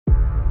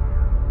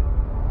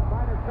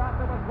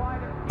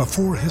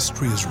Before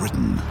history is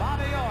written,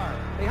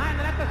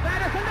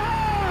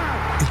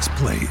 it's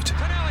played.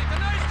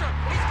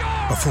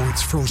 Before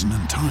it's frozen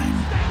in time,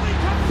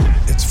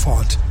 it's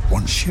fought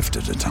one shift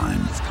at a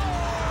time.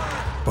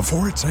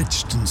 Before it's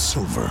etched in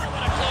silver,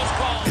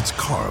 it's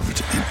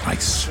carved in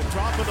ice.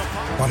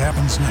 What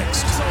happens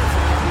next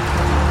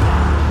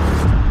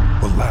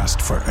will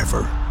last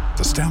forever.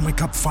 The Stanley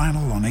Cup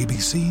Final on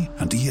ABC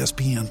and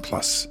ESPN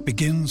Plus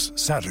begins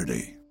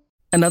Saturday.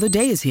 Another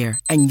day is here,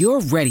 and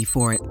you're ready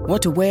for it.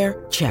 What to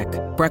wear? Check.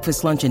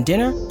 Breakfast, lunch, and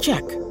dinner?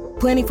 Check.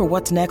 Planning for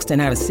what's next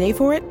and how to save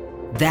for it?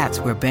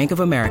 That's where Bank of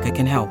America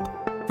can help.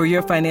 For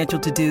your financial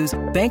to-dos,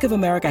 Bank of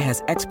America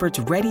has experts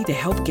ready to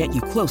help get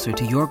you closer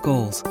to your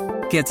goals.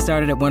 Get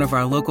started at one of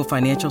our local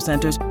financial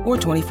centers or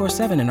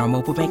 24/7 in our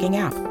mobile banking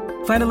app.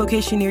 Find a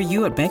location near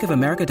you at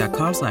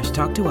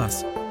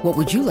bankofamerica.com/talktous. What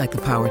would you like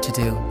the power to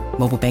do?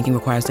 Mobile banking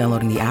requires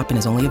downloading the app and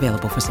is only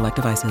available for select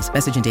devices.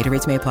 Message and data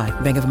rates may apply.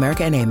 Bank of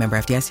America N.A., member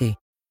FDIC.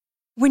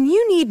 When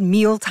you need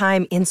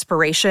mealtime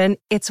inspiration,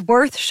 it's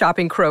worth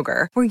shopping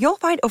Kroger, where you'll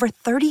find over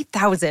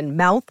 30,000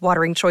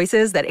 mouth-watering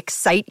choices that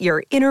excite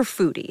your inner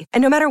foodie.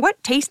 And no matter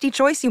what tasty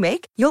choice you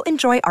make, you'll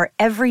enjoy our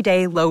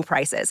everyday low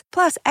prices,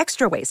 plus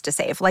extra ways to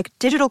save, like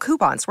digital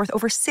coupons worth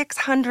over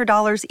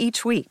 $600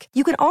 each week.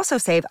 You can also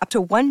save up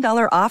to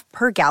 $1 off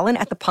per gallon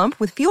at the pump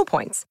with fuel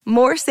points.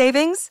 More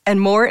savings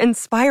and more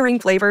inspiring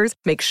flavors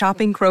make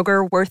shopping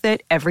Kroger worth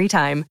it every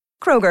time.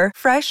 Kroger,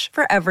 fresh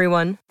for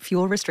everyone.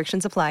 Fuel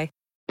restrictions apply.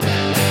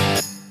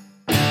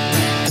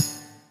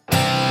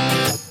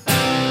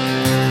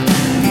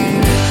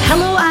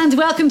 And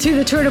welcome to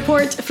the Tour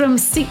Report from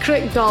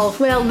Secret Golf.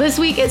 Well, this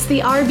week it's the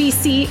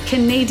RBC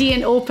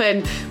Canadian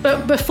Open.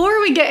 But before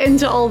we get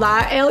into all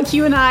that, Elk,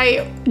 you and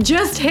I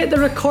just hit the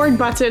record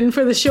button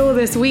for the show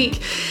this week.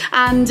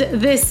 And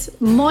this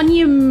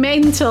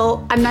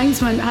monumental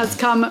announcement has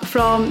come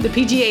from the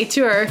PGA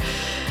Tour.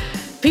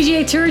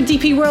 PGA Tour,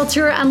 DP World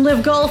Tour and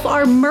Live Golf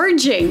are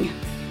merging.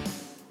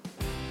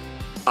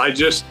 I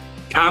just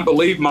can't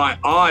believe my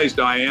eyes,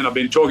 Diane. I've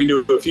been talking to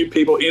a few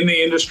people in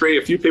the industry,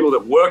 a few people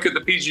that work at the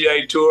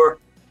PGA Tour,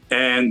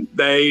 and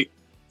they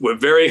were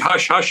very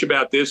hush-hush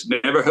about this,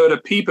 never heard a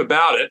peep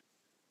about it.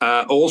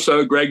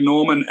 Also, Greg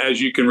Norman, as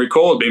you can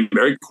recall, has been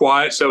very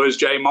quiet. So has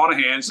Jay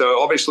Monahan.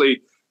 So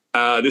obviously,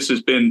 this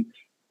has been,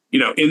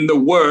 in the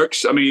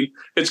works. I mean,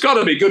 it's got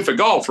to be good for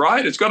golf,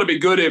 right? It's got to be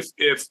good if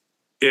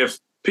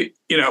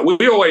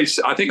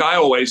I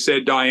always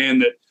said, Diane,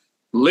 that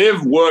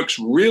Live works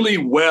really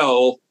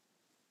well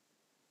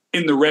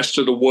in the rest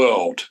of the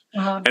world.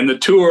 Uh-huh. And the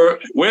tour,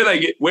 where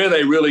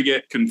they really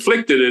get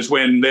conflicted is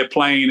when they're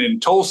playing in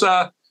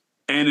Tulsa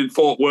and in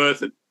Fort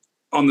Worth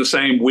on the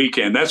same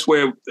weekend. That's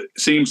where it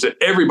seems that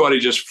everybody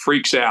just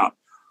freaks out.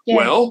 Yeah.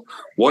 Well,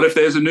 what if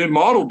there's a new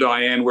model,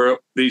 Diane, where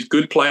these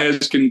good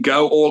players can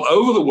go all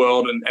over the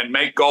world and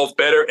make golf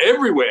better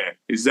everywhere?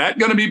 Is that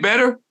going to be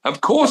better?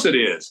 Of course it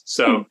is.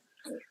 So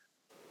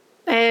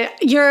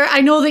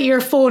I know that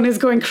your phone is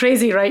going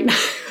crazy right now.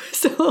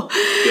 So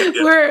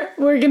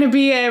we're going to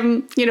be,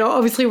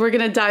 obviously we're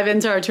going to dive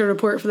into our tour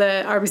report for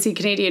the RBC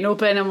Canadian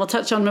Open, and we'll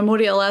touch on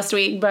Memorial last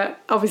week. But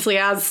obviously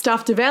as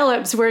stuff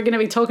develops, we're going to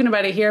be talking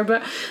about it here.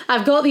 But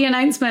I've got the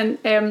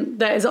announcement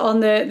that is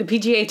on the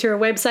PGA Tour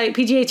website.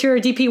 PGA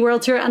Tour, DP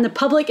World Tour and the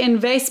Public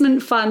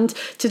Investment Fund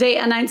today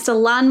announced a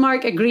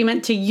landmark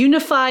agreement to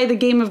unify the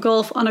game of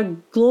golf on a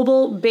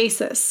global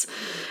basis.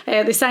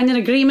 They signed an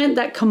agreement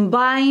that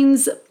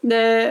combines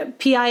the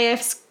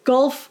PIF's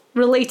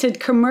golf-related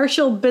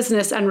commercial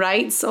business and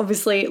rights,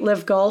 obviously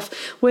Live Golf,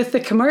 with the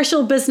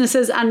commercial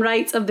businesses and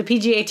rights of the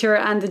PGA Tour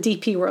and the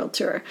DP World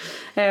Tour.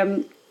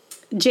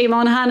 Jay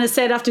Monahan has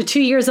said, after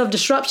 2 years of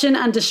disruption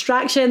and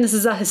distraction, this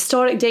is a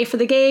historic day for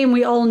the game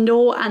we all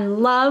know and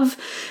love.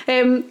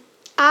 I'm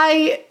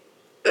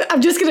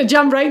just going to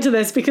jump right to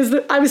this because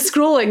I was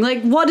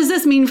scrolling. What does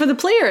this mean for the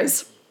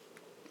players?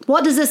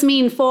 What does this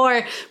mean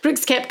for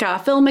Brooks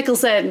Koepka, Phil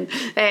Mickelson,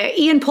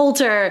 Ian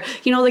Poulter,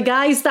 the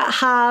guys that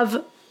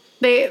have...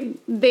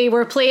 They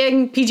were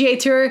playing PGA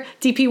Tour,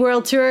 DP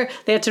World Tour.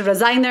 They had to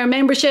resign their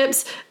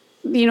memberships.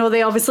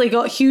 They obviously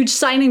got huge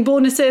signing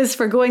bonuses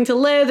for going to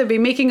Live. They've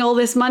been making all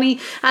this money.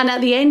 And at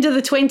the end of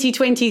the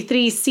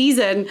 2023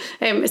 season,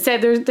 it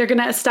said they're going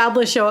to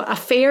establish a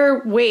fair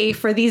way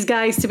for these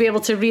guys to be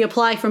able to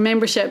reapply for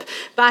membership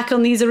back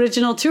on these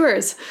original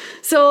tours.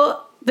 So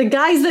the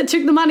guys that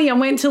took the money and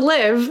went to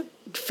Live,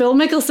 Phil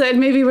Mickelson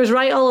maybe was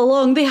right all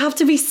along. They have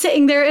to be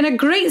sitting there in a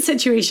great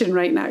situation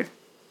right now.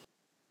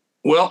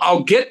 Well,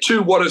 I'll get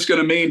to what it's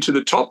going to mean to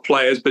the top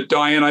players, but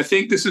Diane, I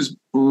think this is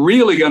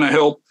really going to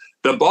help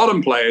the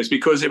bottom players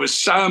because there was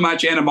so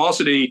much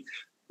animosity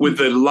with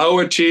the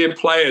lower tier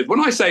players. When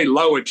I say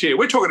lower tier,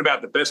 we're talking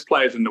about the best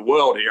players in the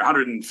world here,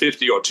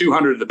 150 or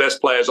 200 of the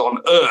best players on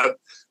earth,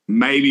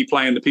 maybe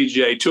playing the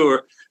PGA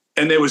Tour.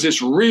 And there was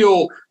this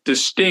real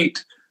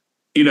distinct,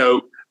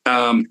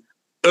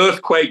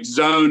 earthquake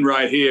zone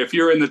right here. If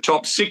you're in the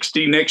top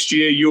 60 next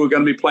year, you were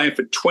going to be playing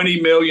for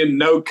 20 million,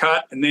 no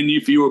cut. And then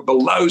if you were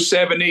below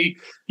 70,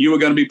 you were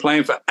going to be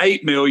playing for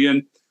 8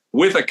 million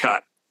with a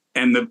cut.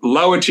 And the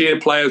lower tier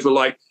players were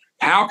like,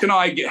 how can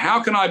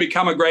I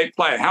become a great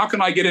player? How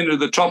can I get into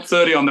the top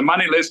 30 on the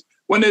money list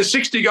when there's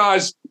 60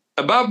 guys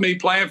above me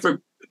playing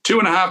for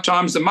 2.5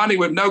 times the money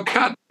with no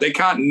cut? They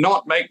can't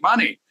not make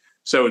money.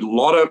 So a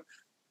lot of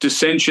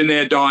dissension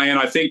there, Diane.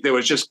 I think there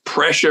was just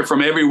pressure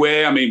from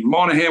everywhere. I mean,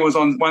 Monahan was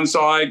on one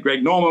side,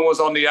 Greg Norman was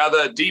on the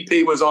other,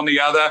 DP was on the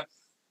other.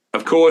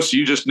 Of course,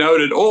 you just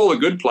noted all the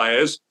good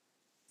players.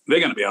 They're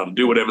going to be able to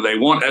do whatever they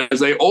want, as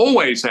they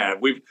always have.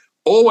 We've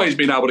always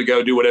been able to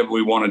go do whatever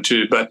we wanted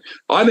to. But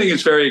I think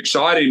it's very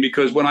exciting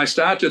because when I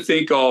start to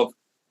think of,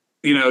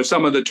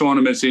 some of the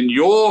tournaments in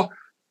your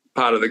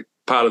part of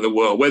the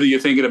world, whether you're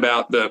thinking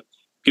about the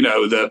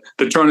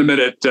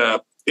tournament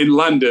in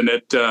London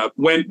at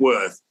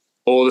Wentworth,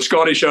 or the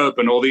Scottish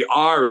Open, or the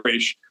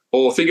Irish,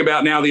 or think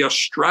about now the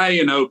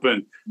Australian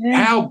Open. Yeah.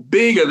 How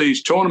big are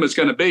these tournaments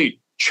going to be?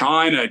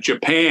 China,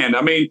 Japan.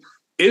 I mean,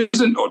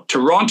 isn't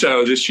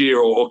Toronto this year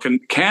or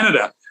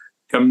Canada?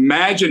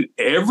 Imagine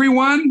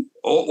everyone,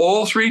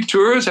 all three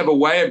tours have a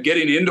way of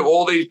getting into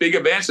all these big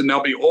events, and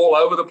they'll be all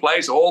over the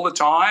place all the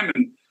time.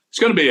 And it's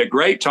going to be a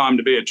great time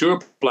to be a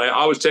tour player.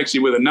 I was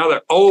texting with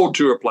another old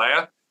tour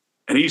player,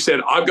 and he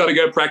said, I've got to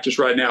go practice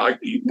right now. I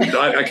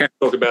can't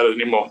talk about it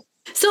anymore.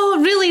 So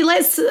really,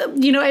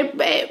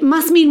 it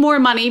must mean more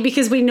money,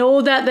 because we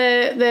know that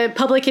the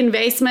Public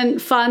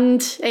Investment Fund,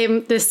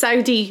 the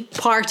Saudi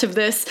part of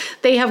this,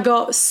 they have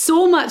got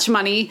so much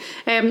money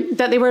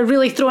that they were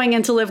really throwing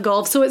into Live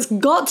Golf. So it's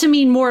got to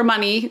mean more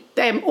money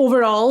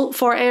overall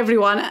for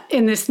everyone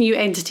in this new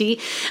entity.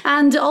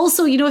 And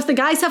also, if the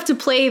guys have to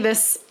play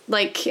this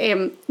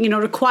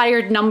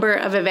required number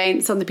of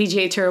events on the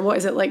PGA Tour, what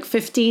is it, like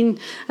 15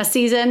 a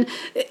season?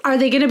 Are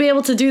they going to be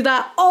able to do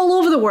that all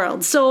over the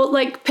world? So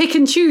pick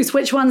and choose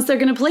which ones they're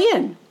going to play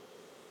in.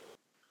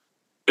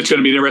 It's going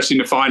to be interesting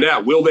to find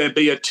out. Will there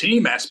be a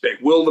team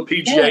aspect? Will the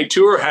PGA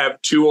Tour have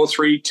 2 or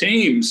 3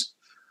 teams?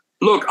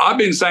 Look, I've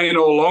been saying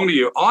all along to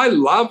you, I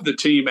love the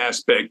team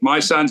aspect. My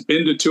son's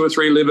been to 2 or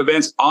 3 live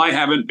events. I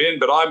haven't been,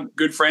 but I'm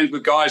good friends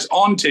with guys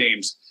on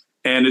teams.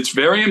 And it's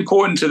very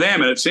important to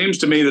them. And it seems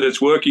to me that it's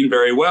working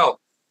very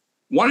well.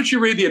 Why don't you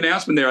read the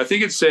announcement there? I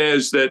think it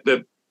says that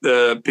the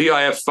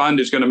PIF fund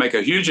is going to make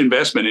a huge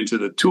investment into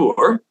the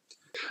tour.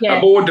 Yeah.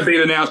 A board to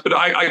be announced. But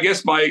I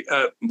guess my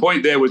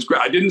point there was,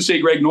 I didn't see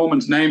Greg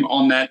Norman's name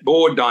on that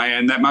board,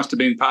 Diane. That must have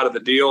been part of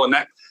the deal. And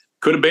that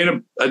could have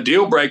been a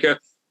deal breaker.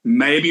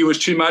 Maybe it was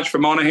too much for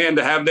Monahan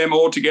to have them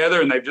all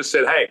together. And they've just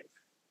said, hey,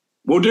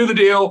 we'll do the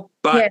deal,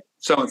 but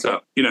so-and-so,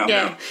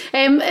 Yeah.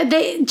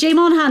 Jay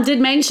Monahan did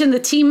mention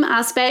the team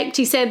aspect.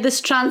 He said this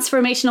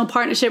transformational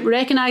partnership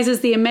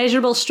recognises the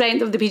immeasurable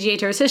strength of the PGA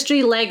Tour's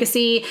history,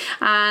 legacy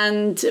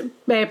and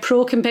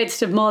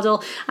pro-competitive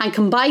model, and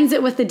combines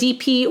it with the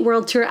DP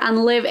World Tour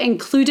and Live,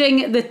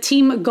 including the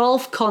team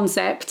golf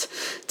concept,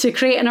 to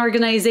create an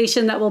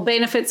organisation that will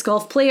benefit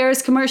golf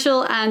players,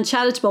 commercial and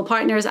charitable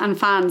partners and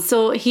fans.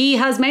 So he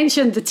has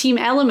mentioned the team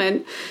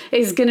element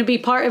is going to be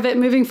part of it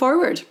moving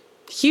forward.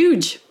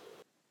 Huge.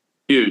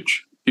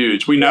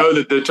 We know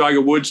that the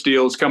Tiger Woods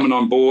deal is coming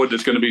on board.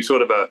 There's going to be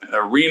sort of a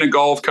arena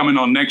golf coming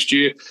on next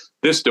year.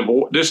 This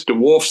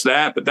dwarfs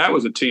that, but that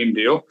was a team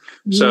deal.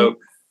 Mm-hmm. So,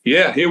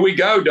 here we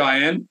go,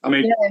 Diane. I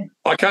mean,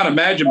 I can't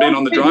imagine being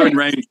on the driving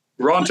range in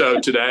Toronto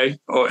today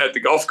or at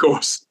the golf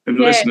course and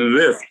listening to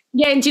this.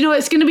 Yeah, and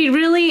it's going to be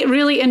really,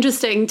 really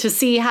interesting to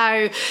see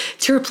how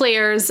tour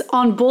players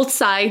on both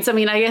sides, I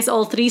mean, I guess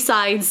all 3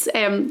 sides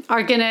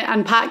are going to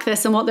unpack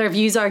this and what their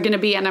views are going to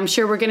be. And I'm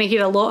sure we're going to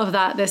hear a lot of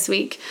that this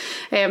week.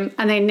 And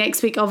then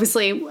next week,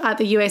 obviously, at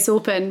the US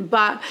Open.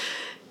 But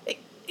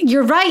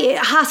you're right, it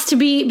has to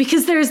be,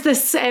 because there's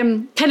this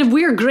kind of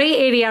weird grey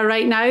area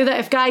right now that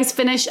if guys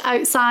finish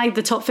outside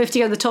the top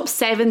 50 or the top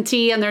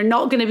 70 and they're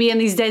not going to be in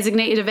these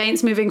designated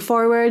events moving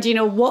forward,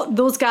 what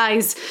those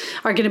guys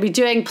are going to be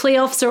doing.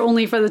 Playoffs are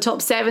only for the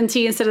top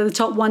 70 instead of the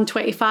top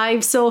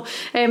 125. So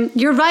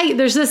you're right,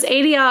 there's this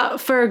area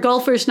for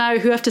golfers now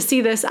who have to see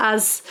this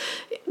as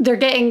there's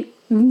going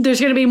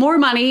to be more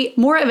money,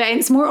 more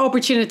events, more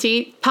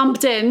opportunity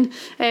pumped in.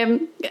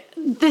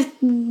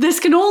 This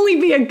can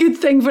only be a good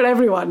thing for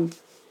everyone.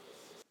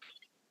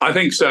 I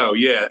think so,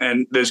 yeah.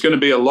 And there's going to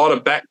be a lot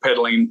of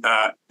backpedaling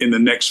in the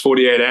next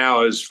 48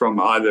 hours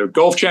from either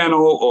Golf Channel,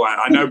 or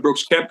I know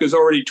Brooks Koepka's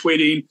already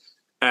tweeting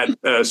at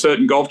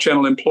certain Golf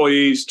Channel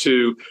employees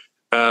to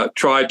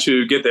try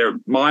to get their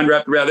mind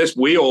wrapped around this.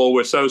 We all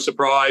were so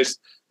surprised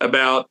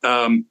about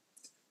that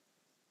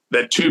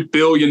 $2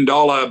 billion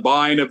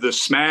buying of the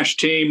Smash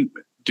team.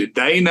 Did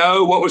they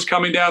know what was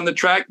coming down the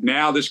track?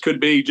 Now this could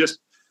be just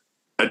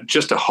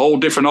a whole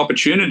different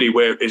opportunity.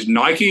 Where is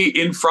Nike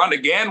in front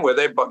again, where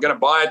they're going to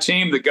buy a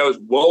team that goes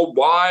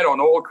worldwide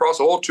across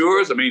all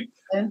tours? I mean,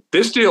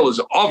 this deal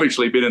has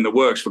obviously been in the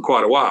works for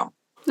quite a while.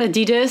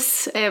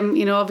 Adidas,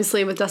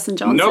 obviously with Dustin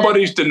Johnson.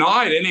 Nobody's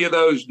denied any of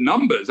those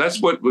numbers. That's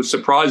what was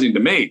surprising to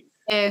me.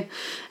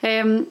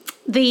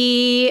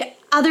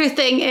 other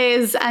thing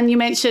is, and you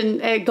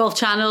mentioned Golf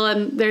Channel,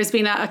 and there's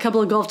been a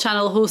couple of Golf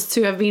Channel hosts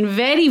who have been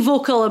very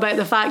vocal about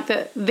the fact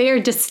that their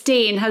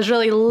disdain has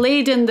really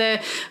laid in the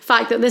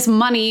fact that this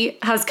money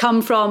has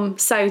come from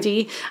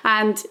Saudi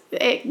and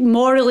it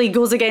morally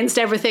goes against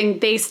everything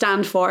they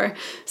stand for.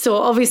 So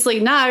obviously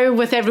now,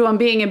 with everyone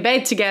being in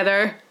bed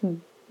together,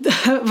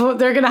 they're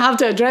going to have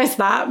to address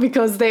that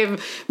because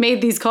they've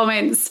made these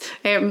comments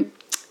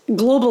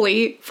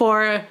globally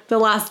for the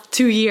last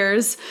 2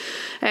 years.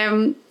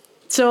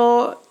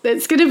 So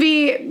it's going to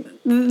be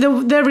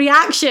the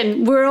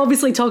reaction. We're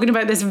obviously talking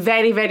about this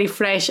very, very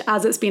fresh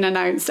as it's been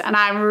announced. And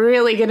I'm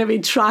really going to be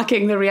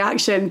tracking the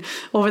reaction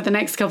over the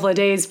next couple of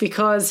days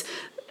because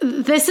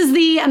this is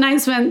the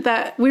announcement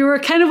that we were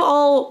kind of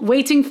all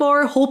waiting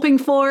for, hoping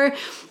for,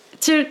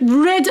 to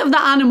rid of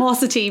the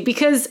animosity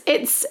because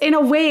it's in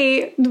a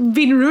way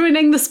been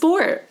ruining the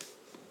sport.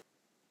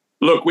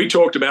 Look, we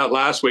talked about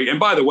last week. And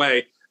by the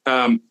way,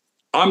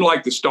 I'm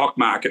like the stock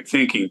market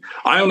thinking.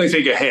 I only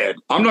think ahead.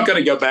 I'm not going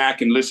to go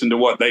back and listen to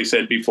what they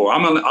said before.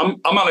 I'm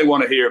only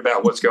want to hear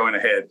about what's going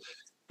ahead.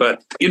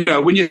 But, you know,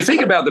 when you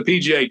think about the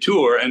PGA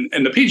Tour, and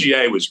the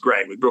PGA was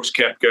great with Brooks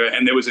Koepka,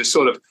 and there was this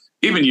sort of,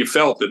 even you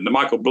felt that the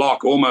Michael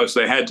Block almost,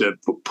 they had to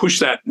push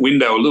that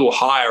window a little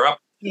higher up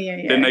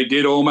than they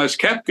did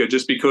almost Koepka,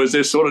 just because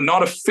they're sort of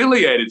not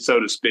affiliated, so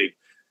to speak.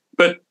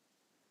 But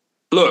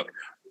look,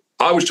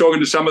 I was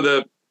talking to some of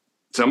the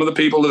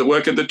people that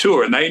work at the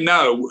tour, and they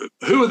know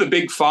who are the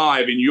big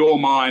five in your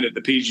mind at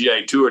the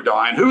PGA Tour,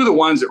 Diane. Who are the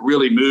ones that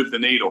really move the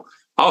needle?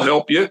 I'll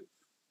help you.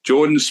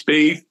 Jordan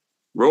Spieth,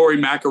 Rory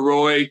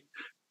McIlroy,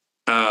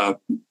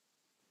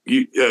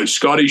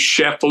 Scotty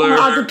Scheffler.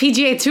 Oh, the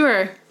PGA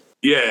Tour.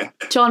 Yeah.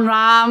 John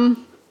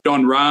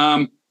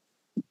Rahm.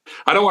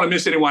 I don't want to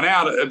miss anyone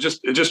out. I'm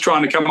just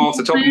trying to come off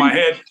the top of my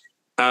head.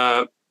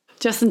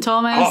 Justin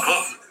Thomas.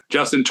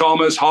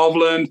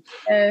 Hovland.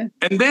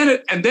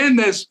 And then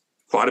there's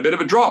quite a bit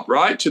of a drop,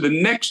 right, to the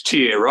next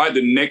tier, right?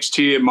 The next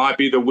tier might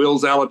be the Will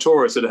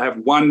Zalatoris that have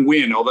one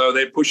win, although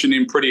they're pushing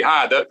him pretty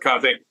hard, that kind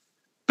of thing.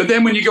 But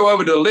then when you go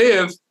over to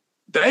LIV,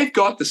 they've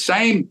got the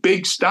same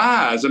big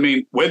stars. I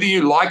mean, whether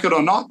you like it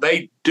or not,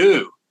 they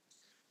do.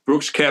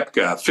 Brooks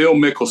Koepka, Phil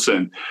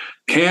Mickelson,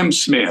 Cam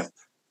Smith,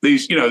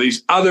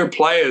 these other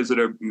players that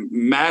are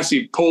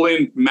massive, pull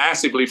in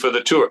massively for the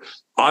tour.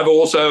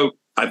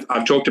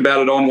 I've talked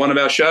about it on one of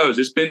our shows.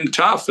 It's been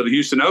tough for the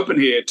Houston Open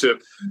here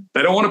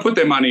they don't want to put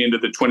their money into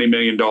the $20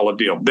 million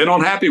deal. They're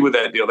not happy with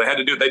that deal. They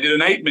did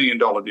an $8 million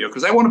deal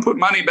because they want to put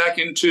money back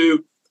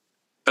into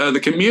the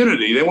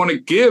community. They want to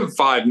give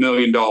 $5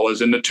 million.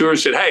 And the tour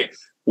said, hey,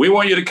 we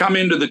want you to come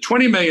into the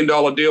 $20 million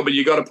deal, but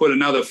you got to put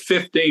another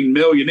 $15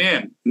 million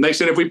in. And they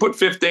said, if we put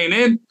 15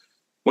 in,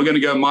 we're going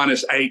to go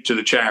 -8 to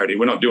the charity.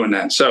 We're not doing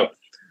that. So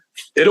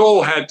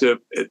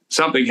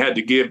something had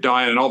to give,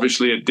 Diane, and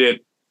obviously it did.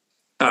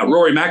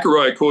 Rory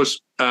McIlroy, of course,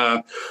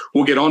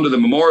 we'll get onto the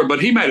memorial,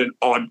 but he made an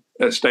odd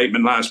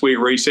statement last week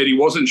where he said he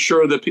wasn't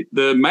sure that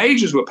the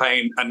majors were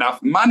paying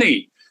enough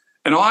money.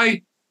 And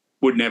I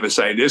would never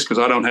say this because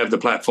I don't have the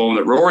platform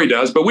that Rory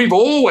does, but we've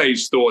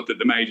always thought that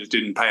the majors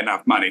didn't pay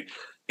enough money.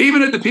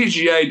 Even at the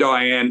PGA,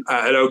 Diane,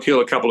 at Oak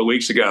Hill a couple of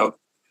weeks ago,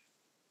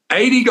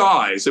 80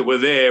 guys that were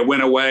there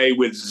went away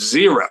with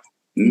zero.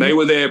 And they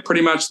were there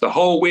pretty much the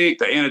whole week.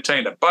 They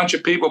entertained a bunch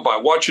of people by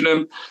watching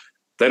them.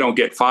 They don't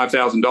get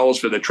 $5,000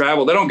 for their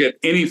travel. They don't get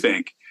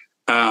anything.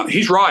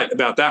 He's right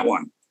about that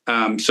one.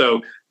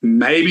 So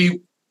maybe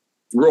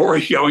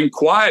Rory going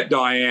quiet,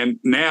 Diane,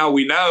 now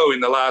we know in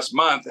the last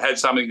month had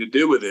something to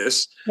do with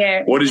this.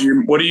 Yeah. What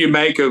do you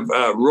make of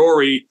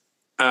Rory?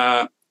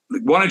 Why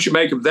don't you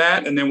make of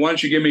that? And then why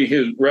don't you give me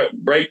his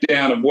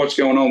breakdown of what's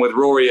going on with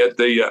Rory at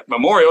the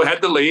Memorial?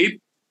 Had the lead.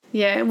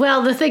 Yeah.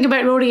 Well, the thing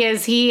about Rory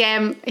is he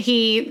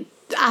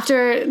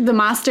after the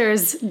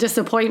Masters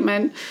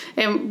disappointment,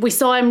 we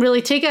saw him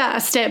really take a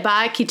step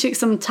back. He took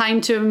some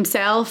time to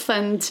himself,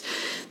 and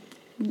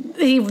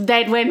he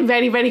then went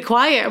very, very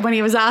quiet when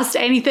he was asked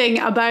anything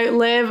about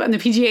LIV and the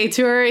PGA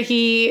Tour.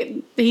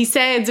 He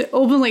said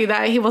openly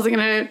that he wasn't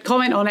going to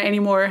comment on it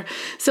anymore.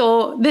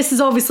 So this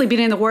has obviously been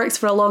in the works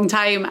for a long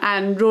time,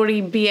 and Rory,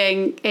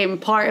 being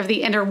part of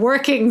the inner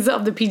workings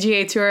of the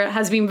PGA Tour,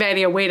 has been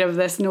very aware of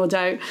this, no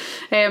doubt.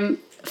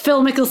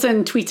 Phil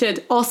Mickelson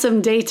tweeted, "Awesome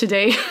day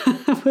today."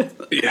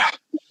 Yeah.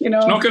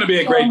 It's not going to be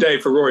a great day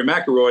for Rory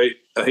McIlroy.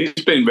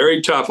 He's been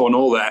very tough on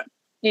all that.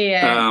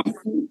 Yeah.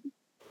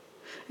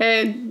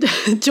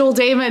 Joel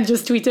Damon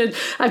just tweeted,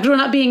 "I've grown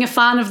up being a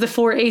fan of the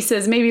Four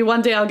Aces. Maybe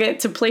one day I'll get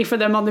to play for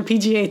them on the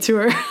PGA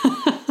Tour."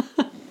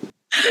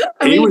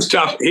 He was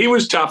tough. He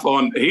was tough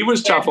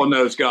on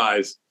those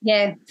guys.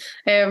 Yeah.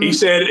 He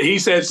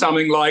said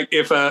something like,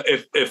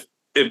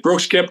 if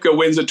Brooks Koepka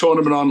wins a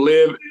tournament on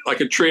LIV,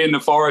 like a tree in the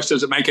forest,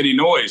 does it make any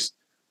noise?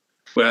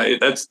 Well,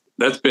 that's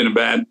been a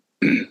bad.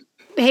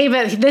 Hey,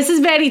 but this is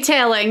very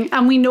telling,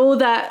 and we know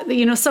that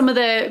some of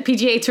the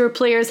PGA Tour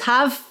players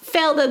have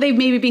felt that they've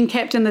maybe been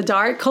kept in the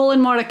dark. Colin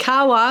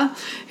Morikawa,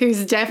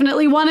 who's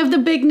definitely one of the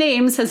big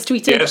names, has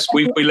tweeted. Yes,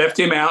 we left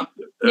him out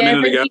a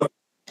minute ago.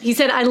 He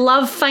said, "I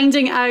love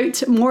finding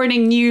out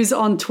morning news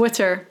on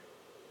Twitter."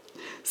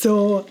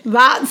 So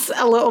that's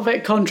a little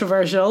bit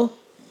controversial.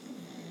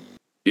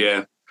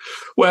 Yeah.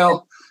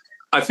 Well,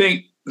 I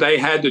think they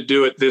had to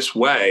do it this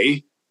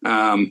way.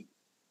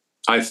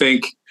 I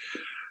think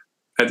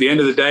at the end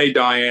of the day,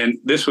 Diane,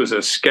 this was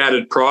a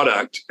scattered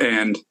product,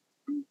 and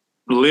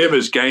Liv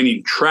is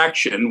gaining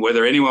traction,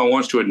 whether anyone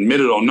wants to admit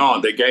it or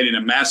not. They're gaining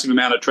a massive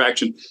amount of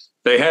traction.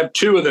 They have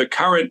two of the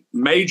current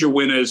major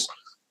winners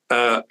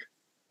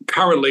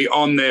currently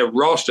on their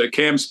roster,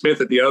 Cam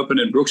Smith at the Open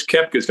and Brooks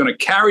Koepka is going to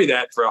carry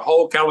that for a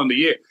whole calendar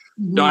year.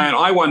 Mm-hmm. Diane,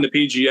 I won the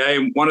PGA,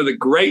 and one of the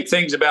great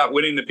things about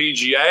winning the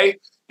PGA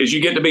is you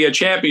get to be a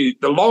champion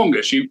the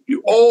longest. You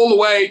all the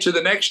way to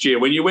the next year.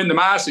 When you win the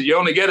Masters, you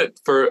only get it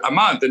for a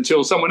month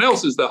until someone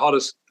else is the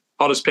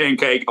hottest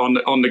pancake on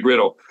the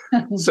griddle.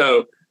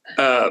 So,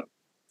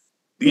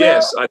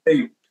 yes, I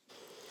think.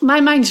 My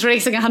mind's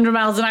racing 100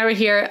 miles an hour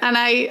here, and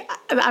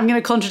I'm going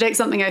to contradict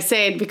something I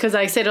said, because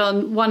I said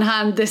on one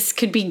hand this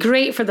could be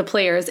great for the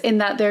players in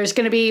that there's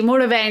going to be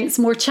more events,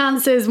 more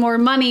chances, more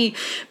money.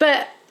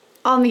 But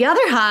on the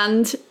other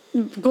hand,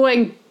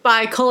 going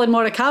by Colin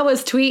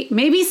Morikawa's tweet,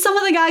 maybe some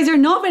of the guys are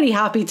not very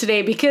happy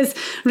today, because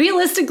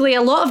realistically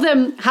a lot of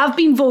them have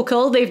been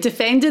vocal. They've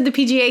defended the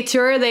PGA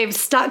Tour, they've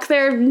stuck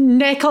their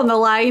neck on the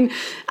line,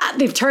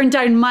 they've turned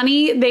down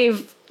money,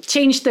 they've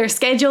changed their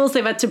schedules,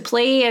 they've had to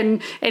play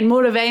in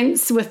more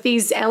events with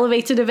these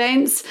elevated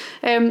events,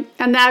 and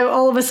now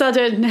all of a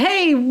sudden,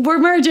 hey, we're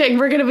merging,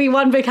 we're going to be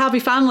one big happy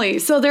family.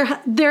 So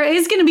there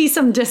is going to be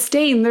some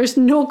disdain, there's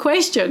no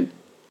question.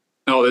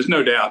 No, there's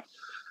no doubt.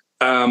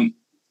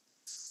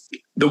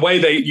 The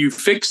way you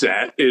fix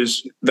that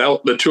is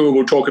the tour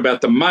will talk about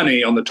the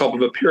money on the top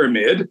of a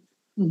pyramid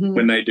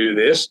when they do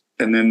this,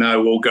 and then they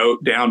will go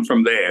down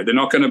from there. They're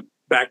not going to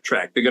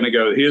backtrack. They're going to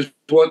go, here's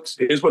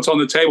what's on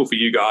the table for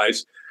you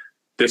guys.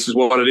 This is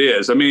what it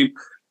is. I mean,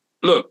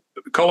 look,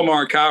 Colin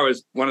Morikawa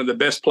is one of the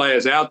best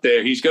players out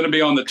there. He's going to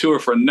be on the tour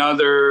for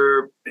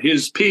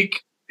his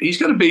peak. He's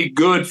going to be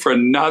good for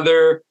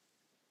another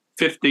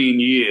 15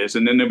 years,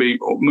 and then there'll be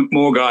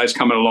more guys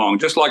coming along,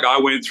 just like I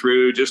went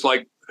through, just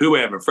like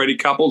whoever. Freddie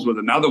Couples with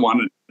another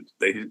one.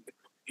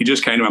 He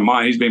just came to my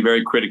mind. He's been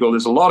very critical.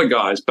 There's a lot of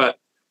guys, but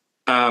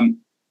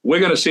we're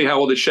going to see how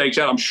all this shakes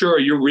out. I'm sure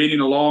you're reading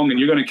along and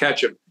you're going to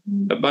catch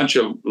a bunch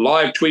of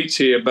live tweets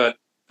here, but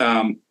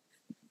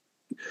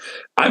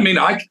I mean,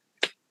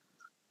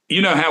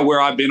 you know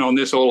where I've been on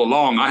this all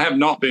along. I have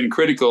not been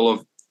critical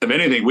of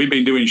anything. We've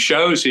been doing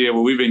shows here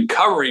where we've been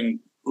covering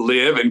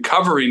Liv and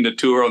covering the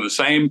tour on the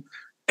same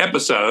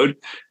episode,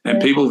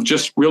 and people have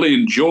just really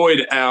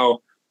enjoyed our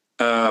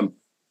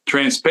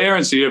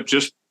transparency of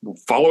just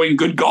following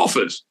good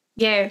golfers.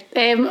 Yeah,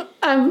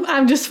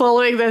 I'm just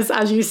following this,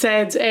 as you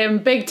said.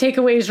 Big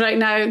takeaways right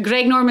now.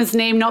 Greg Norman's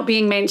name not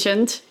being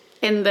mentioned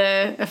in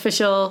the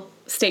official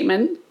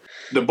statement.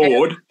 The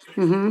board.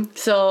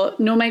 So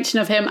no mention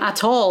of him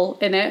at all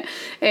in it.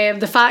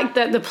 The fact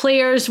that the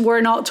players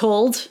were not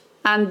told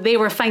and they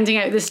were finding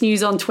out this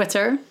news on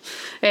Twitter,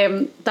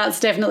 that's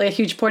definitely a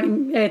huge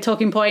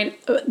talking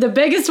point. The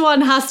biggest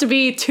one has to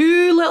be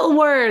two little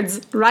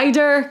words: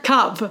 Ryder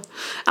Cup.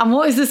 And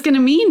what is this going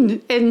to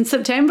mean in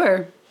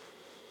September?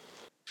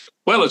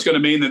 Well, it's going to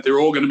mean that they're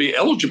all going to be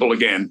eligible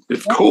again,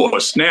 of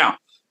course. Now,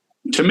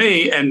 to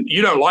me, and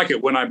you don't like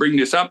it when I bring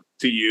this up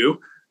to you,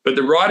 but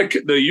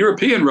the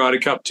European Ryder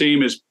Cup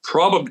team is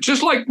probably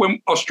just like when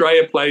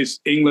Australia plays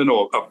England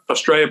or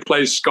Australia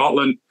plays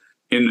Scotland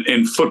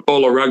in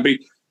football or rugby.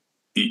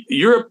 The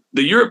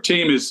Europe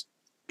team is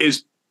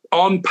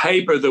on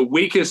paper the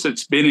weakest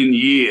it's been in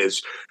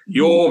years.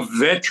 Your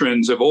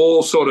veterans have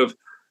all sort of,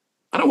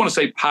 I don't want to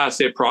say past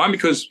their prime,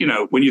 because, you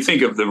know, when you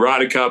think of the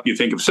Ryder Cup, you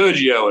think of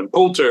Sergio and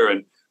Poulter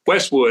and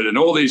Westwood and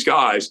all these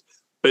guys.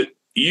 But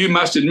you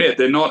must admit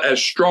they're not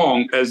as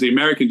strong as the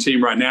American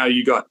team right now.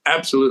 You got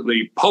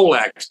absolutely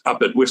poleaxed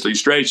up at Whistling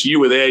Straits. You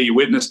were there. You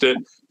witnessed it.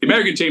 The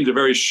American teams are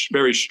very,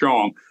 very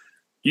strong.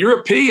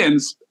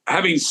 Europeans,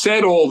 having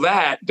said all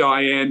that,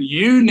 Diane,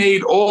 you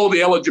need all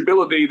the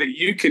eligibility that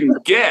you can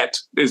get,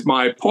 is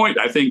my point,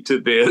 I think, to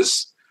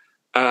this.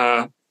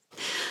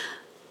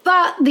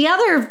 But the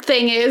other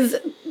thing is,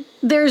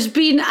 there's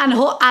been,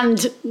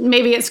 and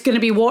maybe it's going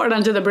to be water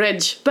under the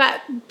bridge,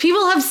 but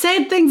people have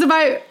said things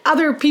about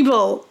other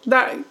people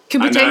that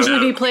could potentially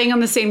be playing on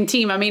the same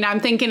team. I mean, I'm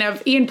thinking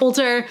of Ian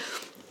Poulter,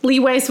 Lee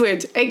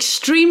Westwood,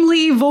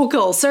 extremely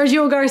vocal.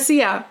 Sergio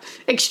Garcia,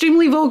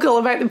 extremely vocal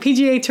about the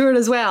PGA Tour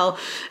as well.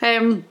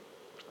 And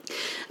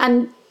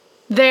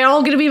they're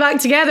all going to be back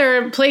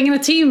together playing in a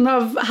team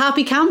of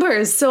happy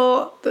campers.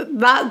 So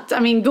that, I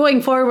mean,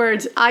 going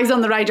forward, eyes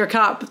on the Ryder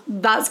Cup,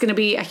 that's going to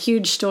be a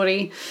huge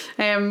story.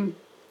 There's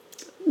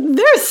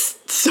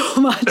so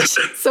much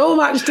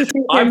to take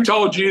in. I've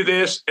told you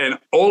this, and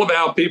all of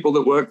our people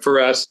that work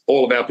for us,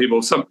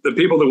 the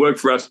people that work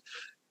for us,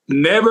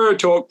 never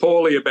talk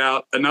poorly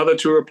about another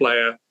tour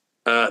player,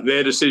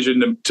 their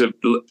decision to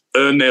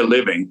earn their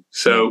living.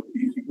 So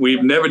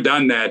we've never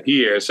done that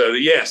here. So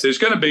yes, there's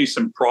going to be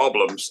some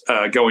problems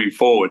going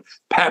forward.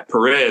 Pat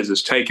Perez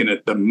has taken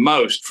it the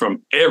most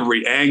from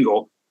every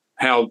angle,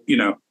 how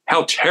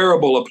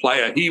terrible a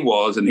player he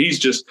was. And he's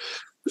just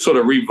sort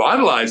of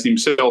revitalized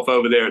himself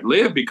over there at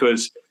Liv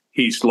because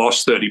he's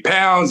lost 30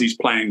 pounds. He's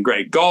playing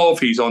great golf.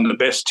 He's on the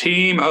best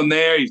team on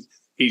there.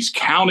 He's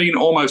counting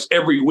almost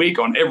every week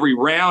on every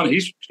round.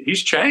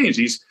 He's changed.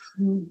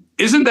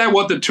 Isn't that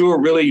what the tour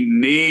really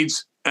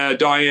needs,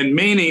 Diane?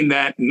 Meaning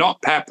that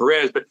not Pat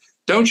Perez, but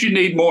don't you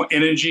need more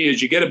energy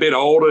as you get a bit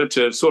older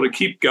to sort of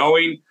keep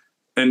going?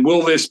 And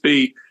will this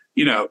be,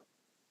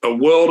 a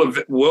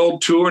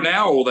world tour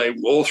now, or they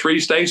all three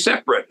stay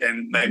separate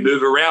and they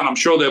move around? I'm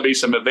sure there'll be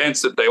some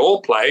events that they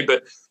all play,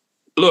 but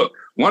look,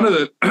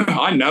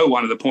 I know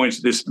one of the points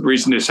of this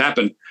reason this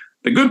happened,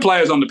 the good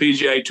players on the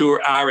PGA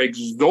Tour are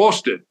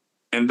exhausted,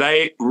 and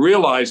they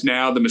realize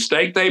now the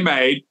mistake they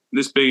made,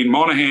 this being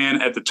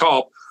Monahan at the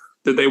top,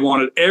 that they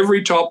wanted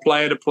every top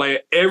player to play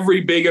every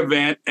big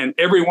event, and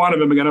every one of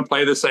them are going to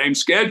play the same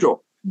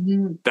schedule.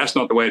 Mm-hmm. That's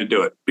not the way to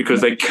do it,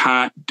 because they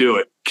can't do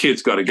it.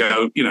 Kids got to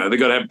go, they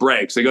got to have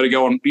breaks. They got to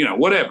go on,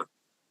 whatever.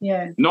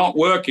 Yeah. Not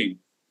working.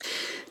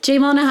 Jay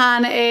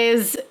Monahan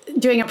is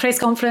doing a press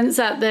conference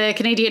at the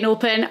Canadian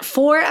Open,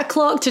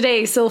 4:00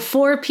 today, so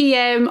 4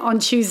 p.m. on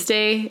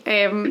Tuesday.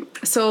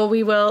 So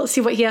we will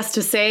see what he has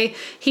to say.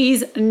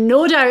 He's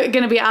no doubt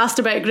going to be asked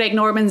about Greg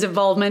Norman's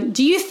involvement.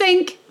 Do you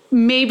think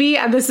maybe,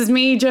 and this is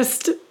me,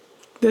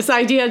 this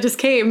idea just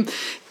came,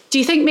 do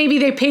you think maybe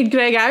they paid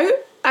Greg out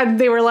and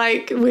they were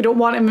like, we don't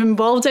want him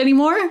involved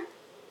anymore?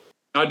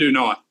 I do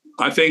not.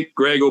 I think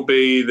Greg will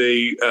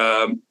be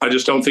I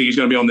just don't think he's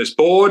going to be on this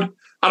board.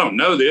 I don't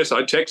know this.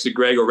 I texted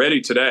Greg already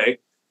today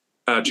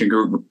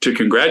to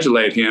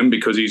congratulate him,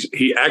 because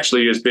he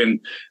actually has been,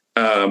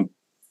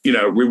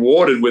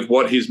 rewarded with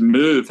what his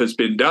move has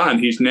been done.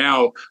 He's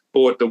now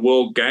brought the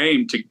world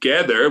game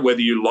together, whether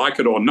you like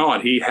it or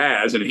not. He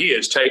has, and he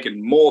has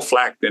taken more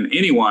flack than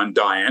anyone,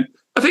 Diane.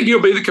 I think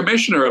he'll be the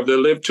commissioner of the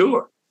Live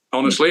Tour.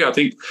 Honestly, I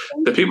think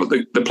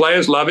the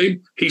players love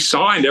him. He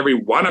signed every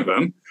one of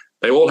them.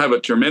 They all have a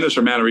tremendous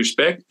amount of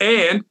respect,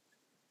 and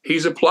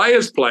he's a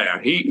player's player.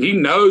 He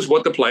knows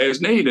what the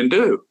players need and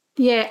do.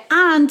 Yeah,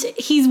 and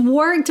he's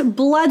worked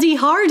bloody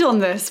hard on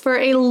this for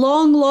a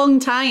long, long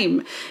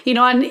time.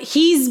 And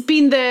he's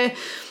been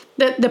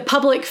the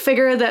public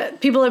figure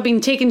that people have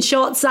been taking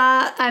shots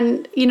at,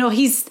 and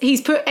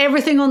he's put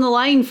everything on the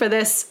line for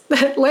this,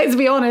 let's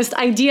be honest,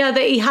 idea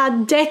that he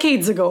had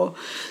decades ago.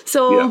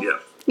 So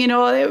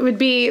it would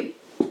be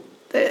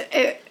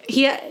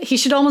he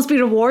should almost be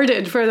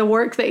rewarded for the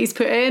work that he's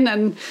put in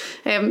and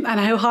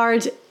how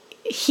hard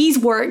he's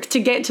worked to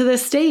get to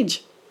this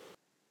stage.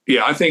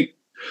 Yeah, I think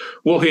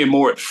we'll hear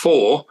more at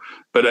 4.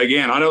 But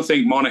again, I don't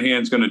think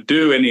Monahan's going to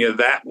do any of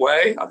that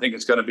way. I think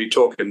it's going to be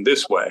talking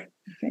this way.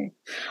 Okay.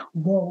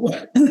 Whoa.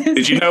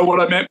 Did you know what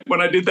I meant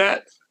when I did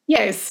that?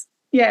 Yes.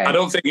 Yeah. I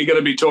don't think you're going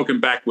to be talking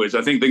backwards.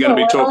 I think they're going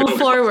to be talking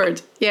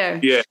forward. Yeah.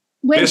 Yeah.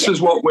 This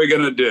is what we're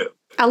going to do.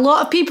 A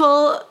lot of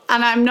people,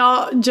 and I'm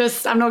not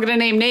going to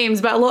name names,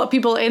 but a lot of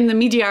people in the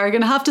media are going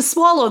to have to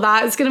swallow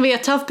that. It's going to be a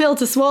tough pill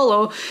to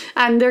swallow,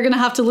 and they're going to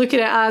have to look at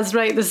it as,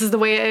 right, this is the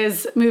way it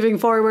is moving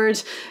forward.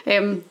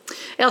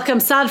 Elke, I'm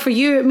sad for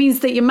you. It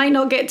means that you might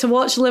not get to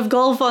watch Live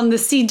Golf on the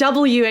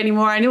CW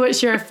anymore. I know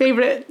it's your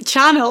favourite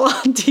channel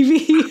on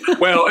TV.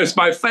 Well, it's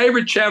my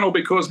favourite channel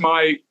because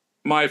my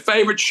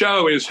favourite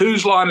show is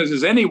Whose Line Is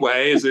This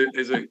Anyway? is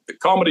a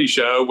comedy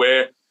show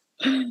where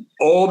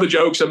all the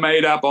jokes are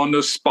made up on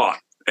the spot.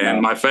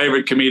 And my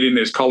favorite comedian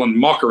is Colin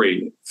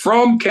Mockery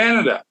from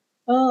Canada.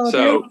 Oh,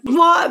 so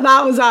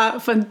that was a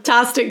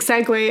fantastic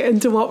segue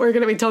into what we're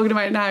going to be talking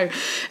about now.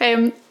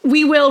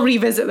 We will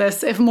revisit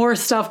this if more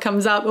stuff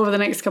comes up over the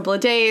next couple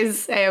of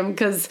days,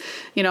 because,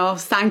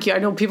 thank you. I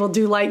know people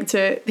do like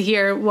to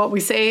hear what we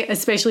say,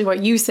 especially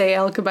what you say,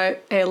 Elke, about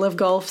Live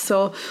Golf.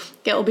 So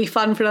it'll be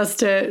fun for us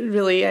to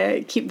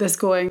really keep this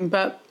going.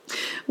 But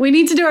we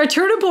need to do our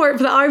tour report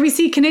for the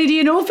RBC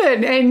Canadian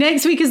Open.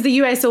 Next week is the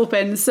US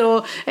Open.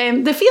 So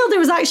the field, there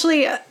was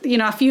actually, a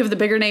few of the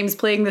bigger names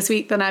playing this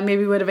week than I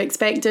maybe would have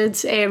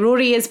expected.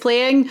 Rory is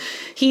playing.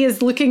 He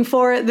is looking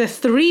for the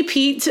 3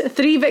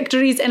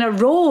 victories in a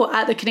row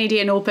at the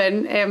Canadian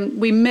Open.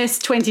 We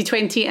missed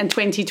 2020 and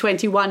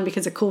 2021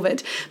 because of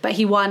COVID, but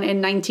he won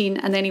in 19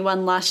 and then he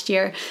won last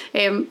year.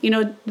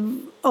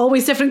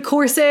 Always different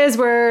courses.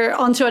 We're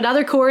onto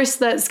another course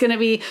that's going to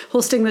be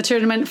hosting the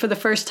tournament for the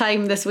first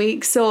time this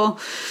week. So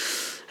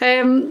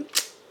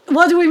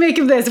what do we make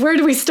of this? Where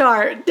do we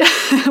start?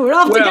 We're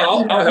off.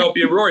 Well, I'll help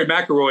you. Rory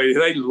McIlroy,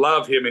 they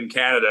love him in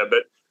Canada,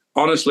 but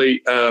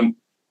honestly,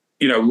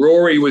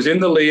 Rory was in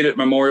the lead at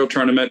Memorial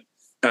Tournament.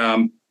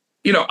 I'm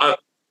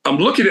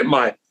looking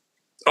at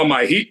on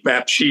my heat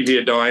map sheet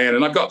here, Diane,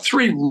 and I've got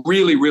 3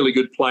 really, really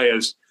good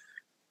players,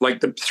 like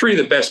the 3 of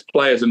the best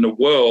players in the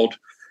world,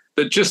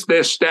 that just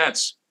their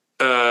stats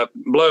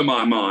blow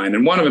my mind.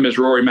 And one of them is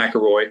Rory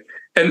McIlroy.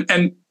 And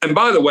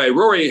by the way,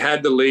 Rory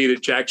had the lead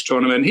at Jack's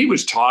tournament. He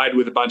was tied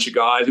with a bunch of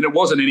guys, and it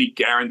wasn't any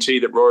guarantee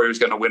that Rory was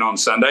going to win on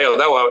Sunday,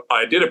 although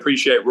I did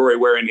appreciate Rory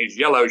wearing his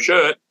yellow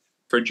shirt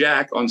for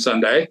Jack on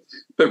Sunday.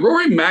 But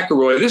Rory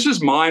McIlroy, this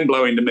is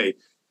mind-blowing to me,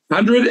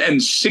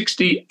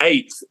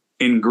 168th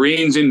in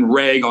greens in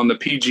reg on the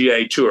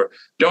PGA Tour.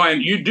 Diane,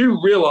 you do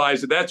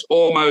realize that that's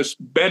almost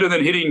better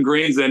than hitting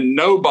greens than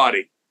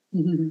nobody.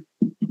 Mm-hmm.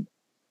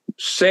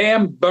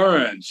 Sam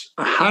Burns,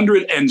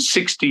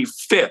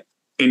 165th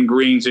in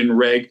greens in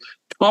reg.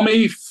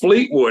 Tommy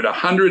Fleetwood,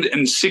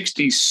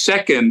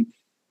 162nd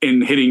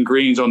in hitting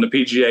greens on the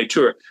PGA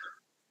Tour.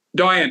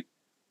 Diane,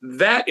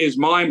 that is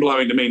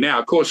mind-blowing to me now.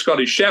 Of course,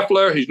 Scotty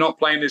Scheffler, he's not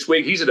playing this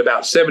week. He's at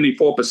about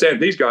 74%.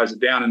 These guys are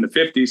down in the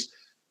 50s,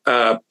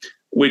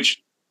 which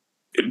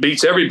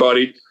beats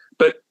everybody.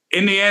 But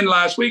in the end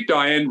last week,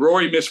 Diane,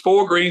 Rory missed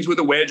 4 greens with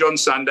a wedge on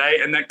Sunday,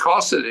 and that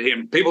costed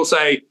him. People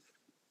say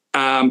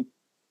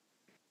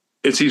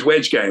it's his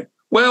wedge game.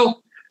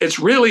 Well, it's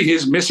really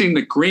his missing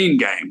the green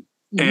game.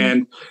 Mm-hmm.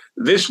 And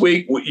this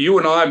week, you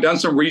and I have done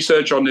some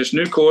research on this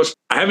new course.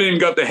 I haven't even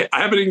got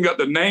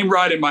the name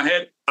right in my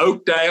head.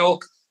 Oakdale.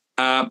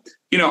 I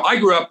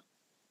grew up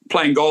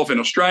playing golf in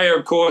Australia,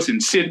 of course,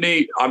 in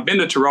Sydney. I've been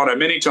to Toronto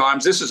many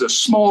times. This is a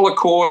smaller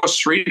course,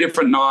 3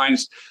 different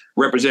nines,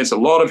 represents a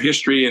lot of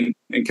history and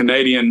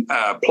Canadian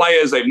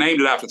players. They've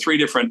named it after 3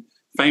 different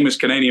famous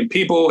Canadian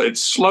people.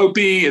 It's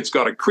slopey. It's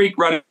got a creek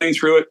running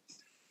through it.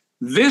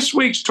 This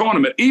week's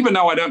tournament, even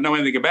though I don't know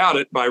anything about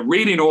it, by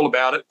reading all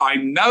about it, I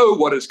know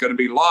what it's going to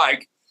be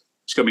like.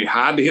 It's going to be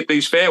hard to hit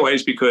these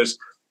fairways because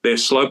they're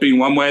sloping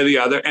one way or the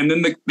other. And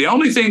then the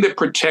only thing that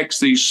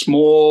protects these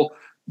small,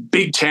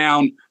 big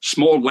town,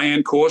 small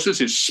land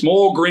courses is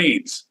small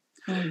greens.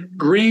 Mm-hmm.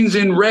 Greens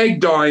in reg,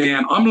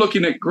 Diane. I'm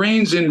looking at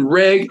greens in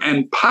reg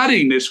and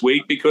putting this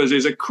week because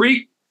there's a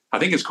creek, I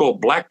think it's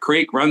called Black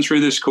Creek, runs through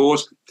this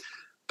course.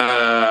 2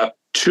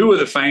 of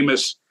the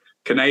famous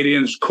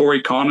Canadians, Corey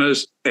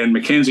Connors and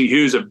Mackenzie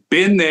Hughes, have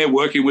been there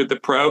working with the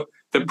pro.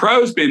 The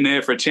pro's been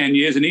there for 10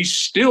 years and he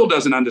still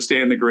doesn't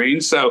understand the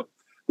greens. So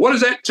what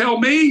does that tell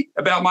me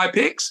about my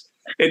picks?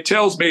 It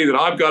tells me that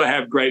I've got to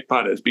have great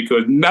putters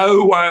because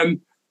no one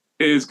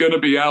is going to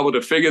be able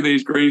to figure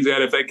these greens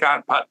out if they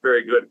can't putt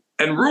very good.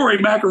 And Rory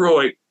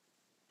McIlroy,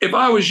 if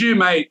I was you,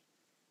 mate,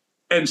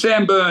 and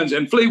Sam Burns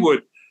and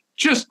Fleetwood,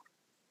 just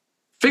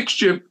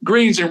fix your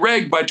greens in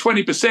reg by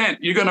 20%.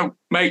 You're going to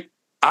make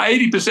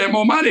 80%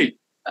 more money.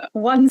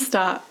 One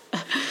start.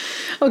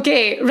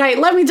 Okay, right.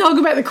 Let me talk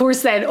about the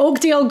course then.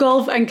 Oakdale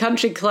Golf and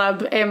Country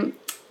Club.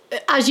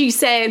 As you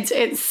said,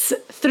 it's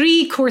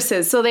 3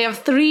 courses. So they have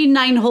 3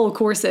 9-hole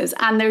courses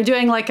and they're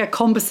doing like a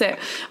composite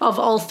of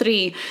all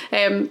 3.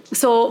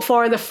 So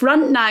for the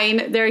front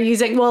 9, they're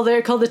using,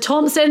 they're called the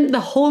Thompson, the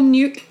Home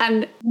Nuke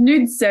and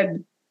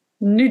Knudsen.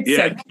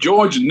 Yeah,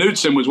 George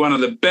Knudsen was one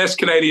of the best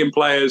Canadian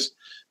players.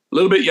 A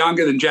little bit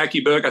younger than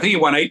Jackie Burke. I think he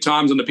won 8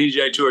 times on the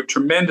PGA Tour.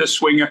 Tremendous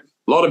swinger.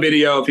 A lot of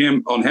video of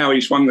him on how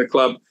he swung the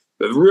club.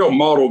 The real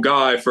model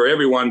guy for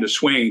everyone to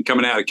swing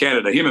coming out of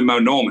Canada, him and Mo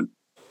Norman.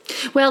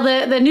 Well,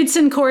 the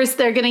Knudsen course,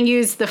 they're going to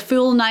use the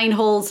full 9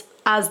 holes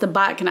as the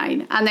back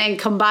 9 and then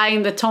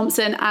combine the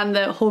Thompson and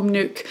the Home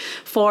Nuke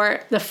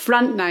for the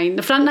front 9.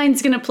 The front 9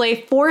 is going to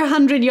play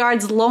 400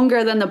 yards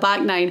longer than the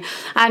back 9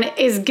 and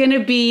is going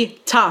to be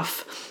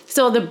tough.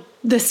 So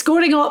the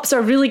scoring ops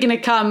are really going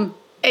to come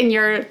in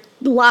your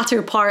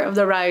latter part of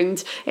the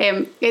round.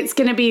 It's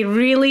going to be a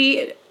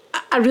really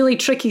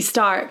tricky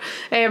start.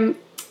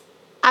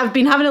 I've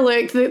been having a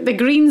look. The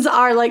greens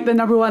are like the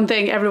number one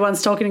thing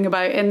everyone's talking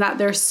about in that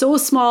they're so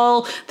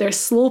small, they're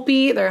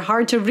slopey, they're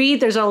hard to read.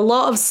 There's a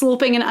lot of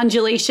sloping and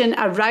undulation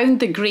around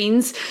the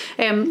greens.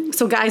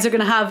 So guys are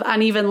going to have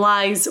uneven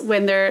lies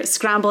when they're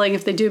scrambling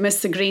if they do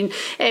miss the green.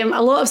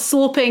 A lot of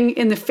sloping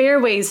in the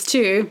fairways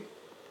too.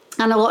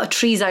 And a lot of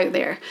trees out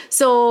there.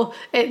 So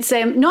it's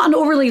not an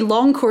overly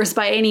long course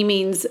by any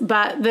means,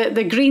 but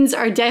the greens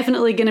are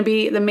definitely going to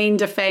be the main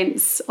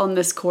defence on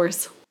this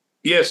course.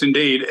 Yes,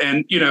 indeed.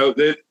 And,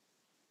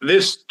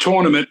 this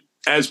tournament,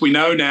 as we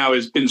know now,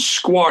 has been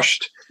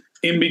squashed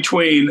in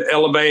between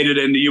Elevated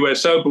and the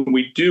US Open.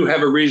 We do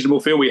have a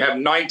reasonable field. We have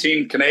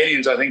 19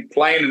 Canadians, I think,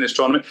 playing in this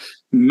tournament.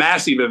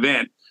 Massive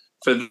event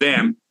for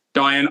them.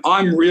 Diane,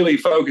 I'm really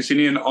focusing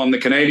in on the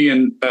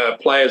Canadian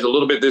players a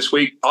little bit this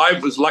week. I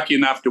was lucky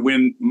enough to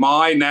win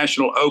my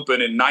national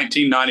open in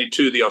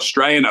 1992, the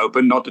Australian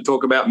Open, not to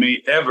talk about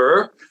me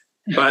ever,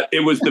 but it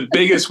was the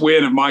biggest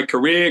win of my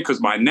career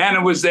because my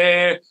nana was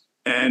there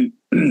and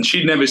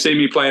she'd never seen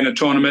me play in a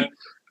tournament.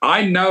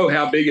 I know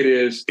how big it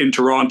is in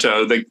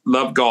Toronto. They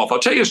love golf. I'll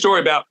tell you a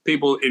story about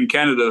people in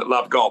Canada that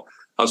love golf.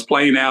 I was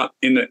playing out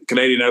in the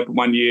Canadian Open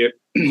one year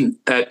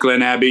at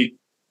Glen Abbey.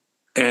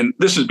 And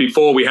this is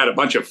before we had a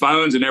bunch of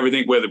phones and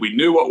everything, whether we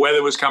knew what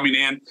weather was coming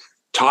in.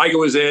 Tiger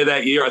was there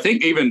that year. I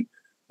think even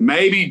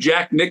maybe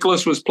Jack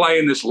Nicklaus was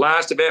playing this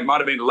last event. Might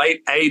have been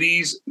late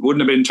 80s. Wouldn't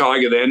have been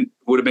Tiger then.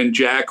 Would have been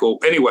Jack. Or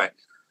anyway,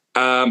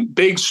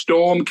 big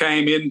storm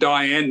came in,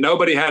 Diane.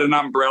 Nobody had an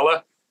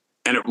umbrella.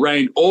 And it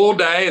rained all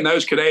day. And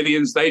those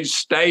Canadians, they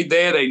stayed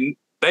there.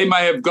 They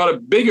may have got a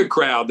bigger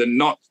crowd than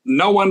not.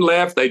 No one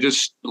left. They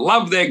just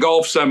love their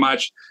golf so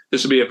much.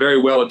 This will be a very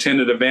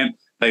well-attended event.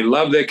 They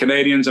love their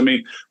Canadians. I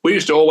mean, we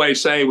used to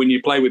always say when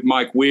you play with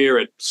Mike Weir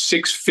at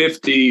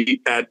 6:50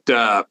 at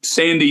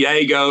San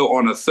Diego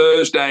on a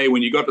Thursday,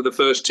 when you got to the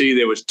first tee,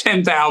 there was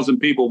 10,000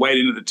 people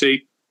waiting at the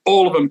tee.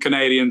 all of them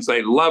Canadians.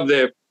 They love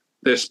their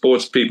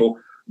sports people.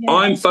 Yeah.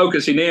 I'm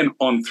focusing in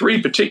on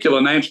 3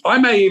 particular names. I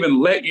may even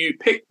let you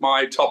pick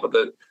my top of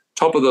the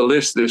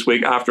list this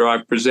week after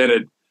I've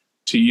presented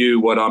to you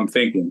what I'm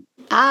thinking.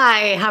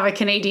 I have a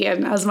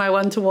Canadian as my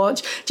one to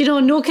watch. Do you know,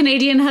 no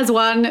Canadian has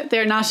won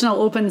their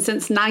National Open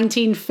since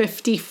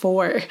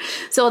 1954.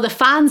 So the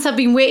fans have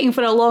been waiting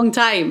for a long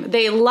time.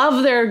 They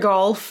love their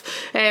golf.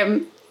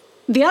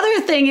 The other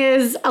thing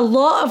is a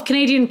lot of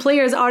Canadian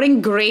players are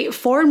in great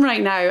form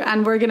right now,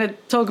 and we're going to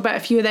talk about a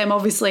few of them,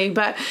 obviously,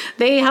 but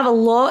they have a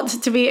lot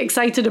to be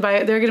excited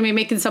about. They're going to be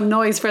making some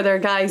noise for their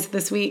guys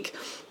this week.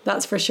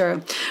 That's for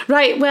sure.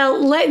 Right, well,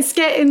 let's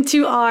get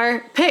into our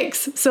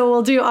picks. So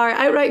we'll do our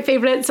outright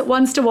favourites,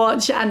 ones to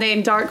watch, and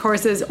then dark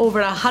horses over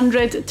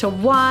 100 to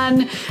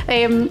 1.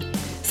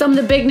 Some of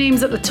the big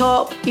names at the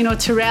top, you know,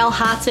 Tyrrell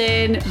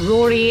Hatton,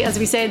 Rory, as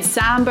we said,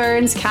 Sam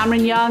Burns,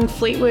 Cameron Young,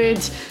 Fleetwood,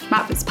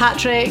 Matt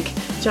Fitzpatrick,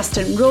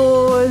 Justin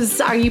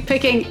Rose. Are you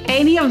picking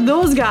any of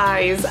those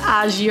guys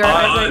as your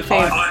outright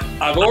favourite?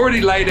 I've already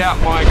laid out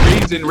my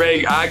greens and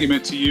reg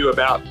argument to you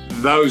about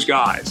those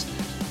guys.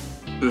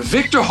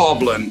 Victor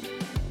Hovland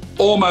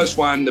almost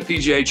won the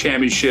PGA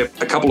Championship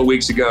a couple of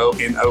weeks ago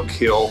in Oak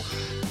Hill.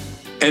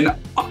 And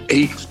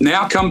he's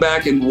now come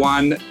back and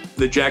won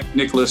the Jack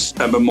Nicklaus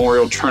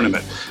Memorial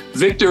Tournament.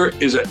 Victor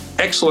is an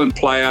excellent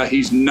player.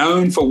 He's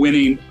known for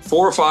winning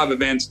 4 or 5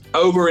 events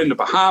over in the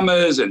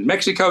Bahamas and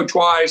Mexico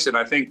twice, and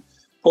I think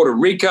Puerto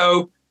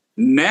Rico.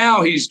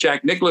 Now he's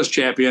Jack Nicklaus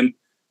champion,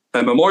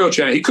 Memorial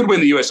champion. He could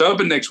win the US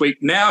Open next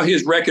week. Now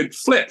his record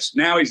flips.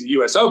 Now he's the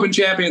US Open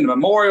champion, the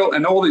Memorial,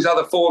 and all these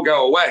other 4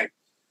 go away.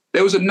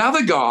 There was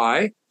another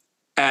guy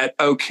at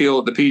Oak Hill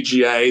at the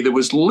PGA that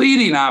was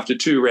leading after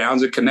 2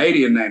 rounds, a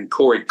Canadian named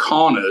Corey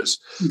Connors,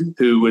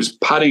 who was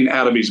putting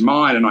out of his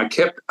mind. And I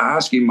kept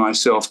asking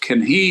myself,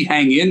 can he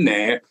hang in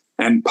there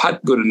and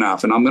putt good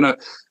enough? And I'm going to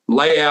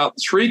lay out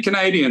 3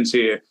 Canadians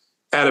here,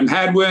 Adam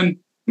Hadwin,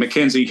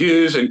 Mackenzie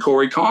Hughes, and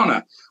Corey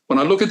Connor. When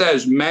I look at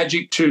those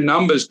magic 2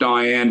 numbers,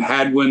 Diane,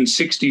 Hadwin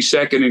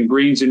 62nd in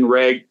greens and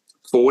reg,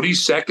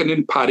 42nd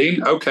in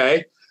putting.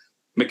 Okay.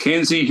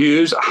 Mackenzie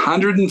Hughes,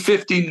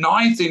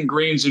 159th in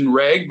greens and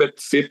reg, but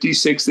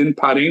 56th in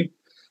putting.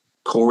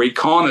 Corey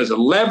Connors,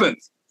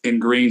 11th in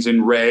greens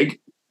and reg,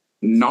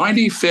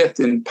 95th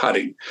in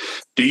putting.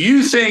 Do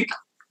you think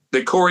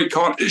that Corey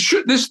Connors,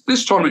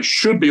 this tournament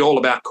should be all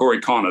about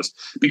Corey Connors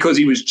because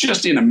he was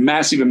just in a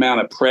massive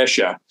amount of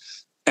pressure?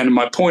 And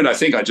my point, I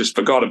think I just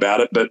forgot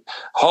about it, but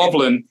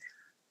Hovland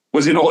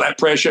was in all that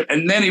pressure,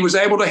 and then he was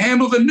able to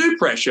handle the new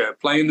pressure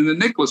playing in the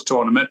Nicklaus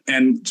tournament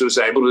and was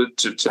able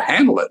to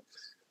handle it.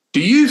 Do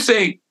you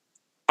think,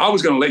 I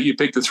was going to let you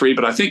pick the 3,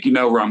 but I think you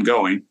know where I'm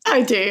going.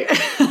 I do.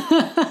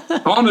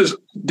 Connors,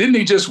 didn't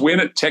he just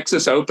win at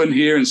Texas Open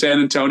here in San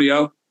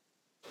Antonio?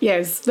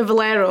 Yes, the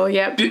Valero,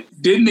 yep.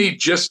 Didn't he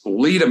just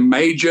lead a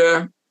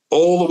major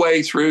all the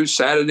way through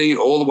Saturday,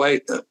 all the way,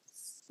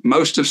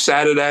 most of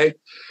Saturday?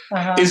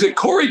 Uh-huh. Is it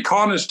Corey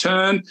Connors'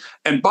 turn?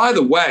 And by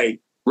the way,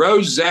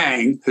 Rose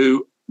Zhang,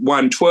 who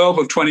won 12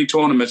 of 20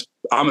 tournaments,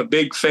 I'm a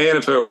big fan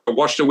of her. I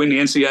watched her win the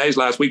NCAAs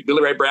last week.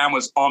 Billy Ray Brown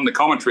was on the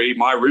commentary,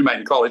 my roommate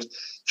in college.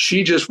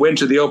 She just went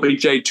to the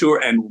LPGA Tour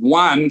and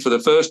won for the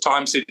first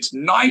time since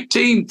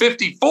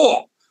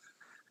 1954.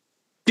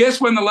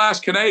 Guess when the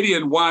last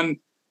Canadian won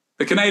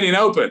the Canadian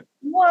Open?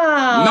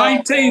 Wow.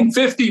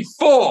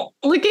 1954.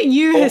 Look at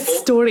you,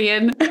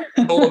 historian.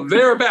 Or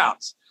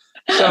thereabouts.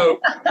 So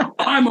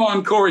I'm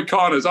on Corey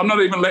Connors. I'm not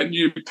even letting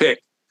you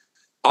pick.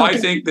 Okay. I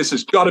think this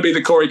has got to be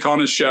the Corey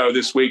Connors show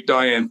this week,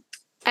 Diane.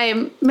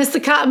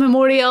 Mr. Cat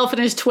Memorial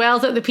finished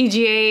 12th at the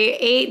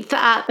PGA, 8th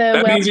at the...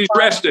 That means he's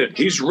rested.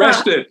 He's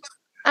rested.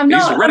 I'm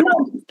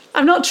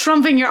not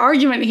trumping your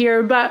argument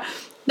here, but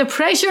the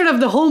pressure of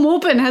the home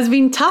open has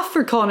been tough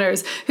for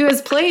Connors, who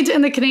has played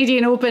in the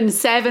Canadian Open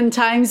 7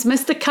 times,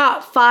 missed the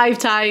cut 5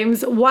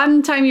 times.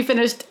 One time he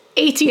finished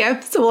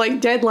 80th, so like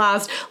dead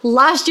last.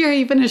 Last year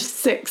he finished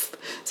 6th.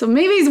 So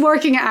maybe he's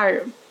working it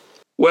out.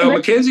 Well,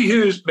 Mackenzie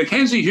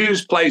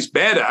Hughes plays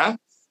better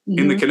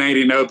in the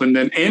Canadian Open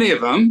than any of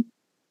them.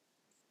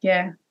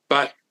 Yeah.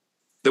 But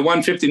the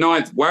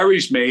 159th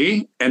worries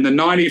me, and the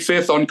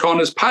 95th on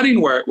Connors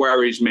putting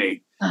worries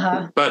me.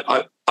 Uh-huh. But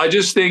I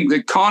just think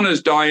that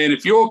Connors, Diane,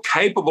 if you're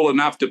capable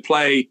enough to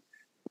play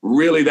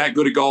really that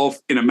good a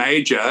golf in a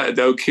major at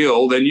Oak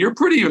Hill, then you're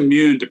pretty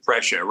immune to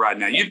pressure right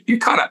now. You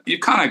kind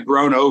of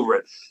grown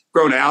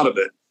out of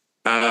it.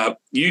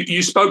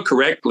 You spoke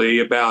correctly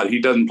about he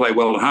doesn't play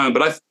well at home,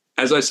 but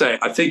as I say,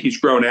 I think he's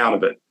grown out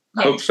of it.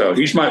 I hope so.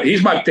 He's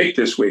my pick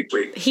this week.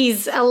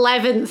 He's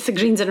 11th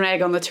greens and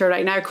reg on the tour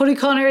right now. Corey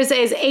Connors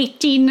is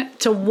 18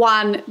 to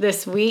 1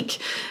 this week.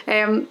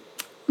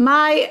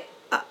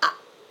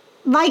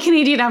 My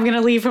Canadian I'm going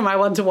to leave for my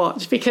one to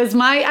watch because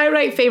my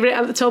outright favourite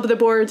at the top of the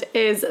board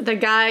is the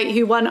guy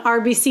who won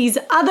RBC's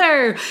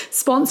other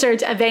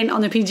sponsored event on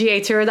the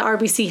PGA Tour, the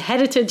RBC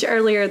Heritage,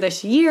 earlier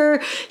this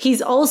year.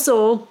 He's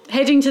also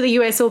heading to the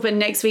US Open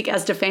next week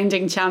as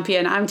defending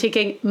champion. I'm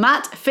taking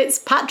Matt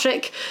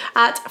Fitzpatrick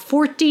at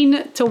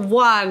 14 to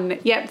 1.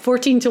 Yep,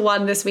 14 to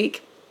 1 this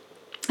week.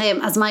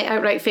 as my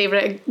outright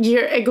favourite.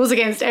 It goes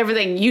against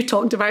everything you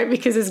talked about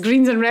because his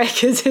greens and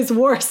rec is his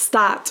worst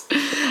stat.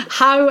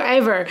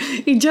 However,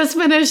 he just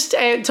finished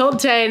top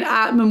 10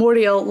 at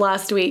Memorial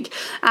last week,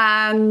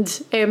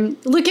 and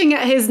looking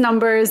at his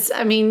numbers,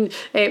 I mean,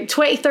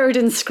 23rd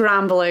in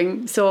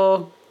scrambling,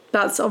 so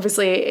that's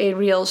obviously a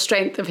real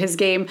strength of his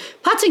game.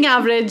 Putting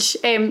average,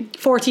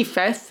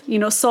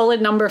 45th,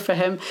 solid number for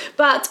him.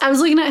 But I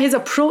was looking at his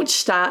approach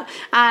stat,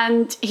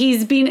 and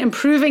he's been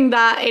improving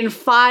that in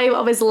 5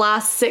 of his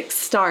last 6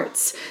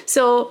 starts.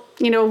 So,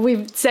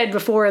 we've said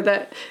before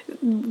that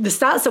the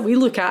stats that we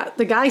look at,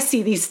 the guys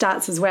see these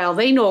stats as well.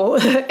 They know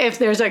if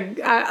there's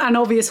an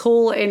obvious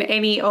hole in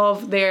any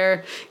of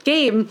their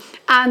game.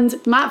 And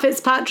Matt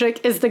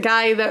Fitzpatrick is the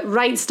guy that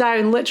writes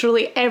down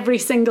literally every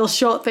single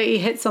shot that he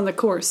hits on the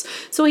course.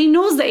 So he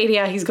knows the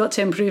area he's got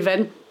to improve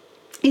in.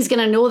 He's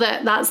going to know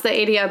that that's the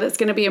area that's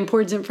going to be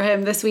important for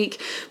him this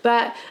week.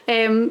 But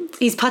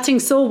he's putting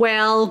so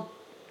well.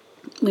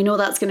 We know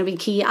that's going to be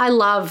key. I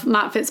love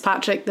Matt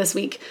Fitzpatrick this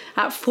week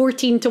at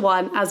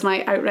 14-1 as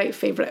my outright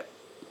favourite.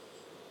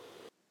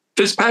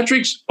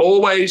 Fitzpatrick's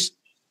always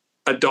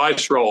a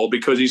dice roll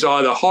because he's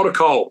either hot or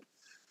cold.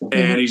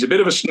 And he's a bit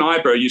of a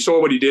sniper. You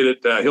saw what he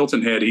did at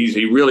Hilton Head.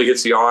 He really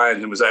hits the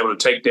irons and was able to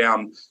take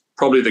down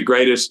probably the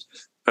greatest,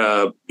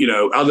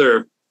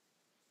 other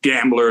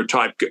gambler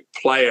type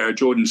player,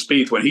 Jordan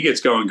Spieth. When he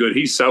gets going good,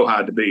 he's so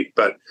hard to beat.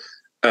 But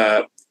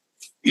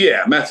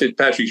Matt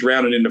Fitzpatrick's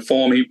rounded into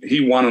form.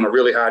 He won on a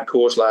really hard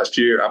course last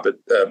year up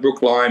at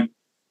Brookline.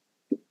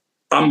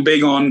 I'm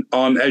big on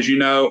as you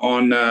know,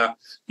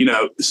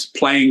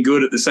 playing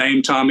good at the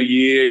same time of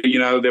year.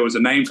 There was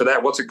a name for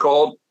that. What's it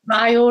called?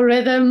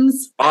 Biorhythms.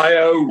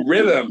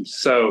 Biorhythms.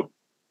 So,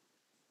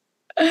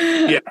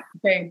 yeah.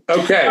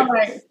 Okay. All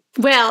right.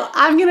 Well,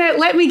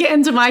 let me get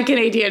into my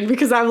Canadian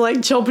because I'm like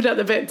chomping at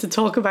the bit to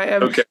talk about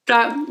him. Okay.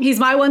 He's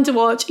my one to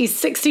watch. He's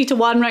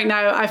 60-1 right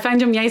now. I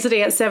found him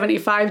yesterday at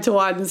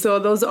 75-1. So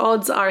those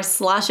odds are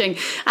slashing.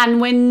 And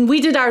when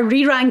we did our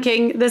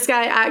re-ranking, this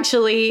guy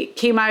actually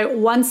came out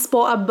one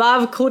spot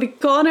above Cody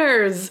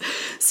Connors.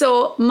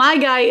 So my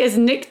guy is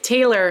Nick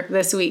Taylor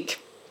this week.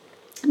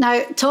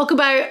 Now, talk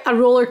about a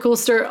roller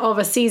coaster of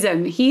a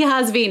season. He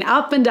has been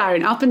up and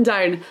down, up and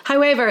down.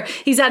 However,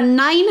 he's had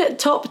 9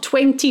 top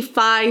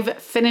 25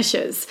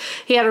 finishes.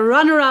 He had a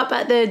runner-up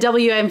at the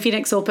WM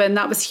Phoenix Open.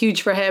 That was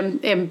huge for him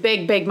in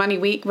big money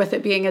week with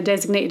it being a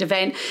designated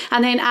event.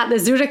 And then at the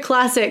Zurich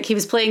Classic, he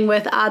was playing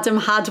with Adam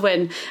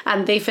Hadwin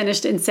and they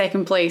finished in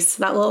second place,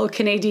 that little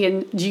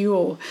Canadian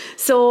duo.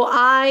 So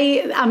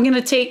I'm going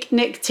to take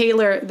Nick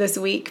Taylor this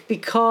week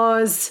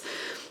because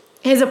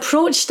his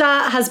approach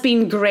stat has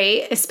been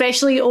great,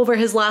 especially over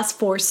his last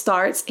 4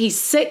 starts. He's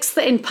 6th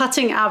in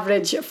putting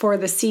average for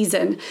the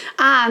season,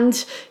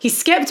 and he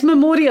skipped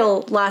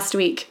Memorial last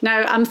week.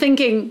 Now, I'm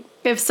thinking,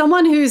 if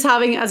someone who's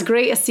having as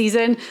great a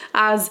season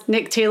as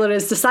Nick Taylor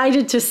has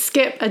decided to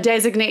skip a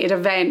designated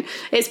event,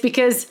 it's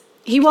because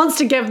he wants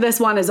to give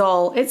this one his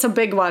all. It's a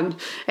big one.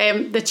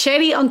 The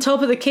cherry on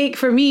top of the cake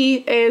for me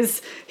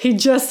is he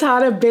just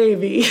had a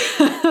baby.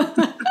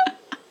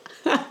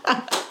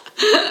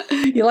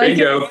 You like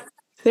Bingo. it?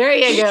 There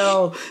you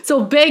go.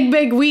 So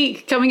big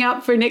week coming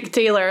up for Nick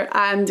Taylor.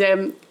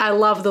 And I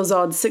love those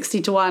odds.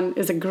 60-1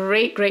 is a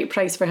great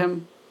price for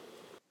him.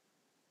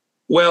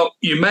 Well,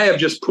 you may have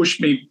just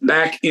pushed me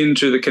back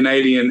into the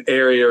Canadian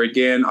area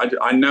again.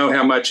 I know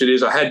how much it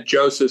is. I had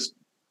Joseph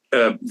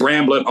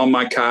Bramblett on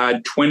my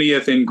card,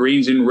 20th in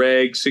greens in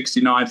reg,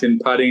 69th in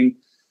putting.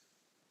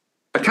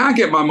 I can't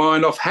get my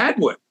mind off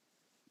Hadwin.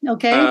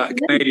 Okay.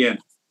 Canadian.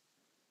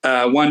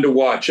 One to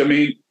watch. I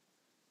mean,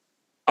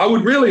 I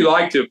would really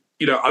like to,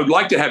 I would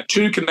like to have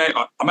 2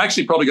 Canadians. I'm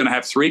actually probably going to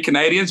have 3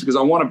 Canadians because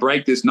I want to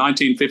break this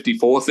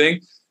 1954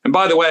 thing. And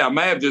by the way, I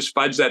may have just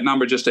fudged that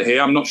number just a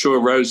hair. I'm not sure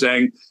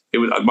Rosang, it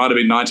might have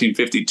been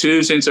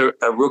 1952 since a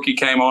rookie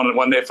came on and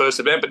won their first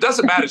event, but it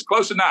doesn't matter. It's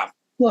close enough.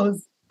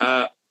 Close.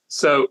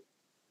 So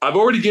I've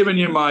already given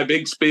you my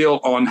big spiel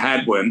on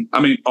Hadwin.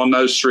 I mean, on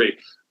those 3.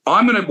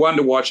 I'm going to one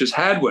to watch is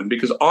Hadwin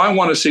because I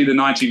want to see the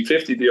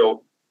 1950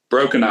 deal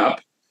broken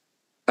up.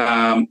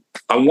 I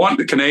want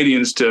the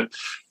Canadians to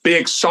be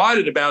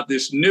excited about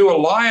this new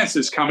alliance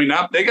that's coming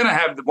up. They're going to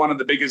have one of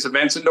the biggest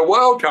events in the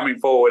world coming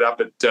forward up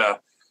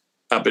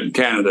in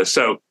Canada.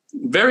 So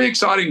very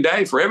exciting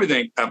day for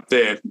everything up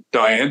there,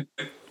 Diane.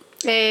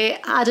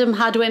 Adam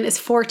Hadwin is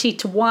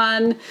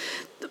 40-1.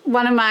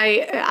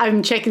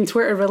 I'm checking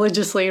Twitter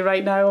religiously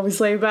right now,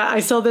 obviously, but I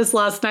saw this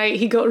last night.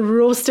 He got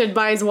roasted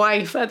by his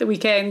wife at the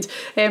weekend.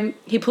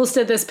 He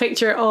posted this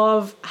picture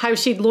of how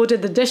she'd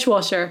loaded the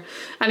dishwasher,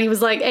 and he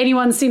was like,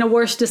 anyone seen a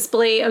worse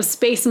display of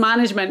space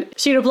management?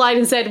 She replied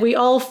and said, we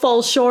all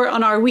fall short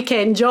on our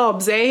weekend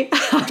jobs, eh?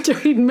 After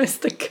he'd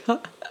missed the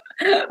cut.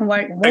 I'm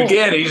like, whoa.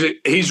 Again,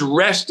 he's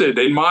rested.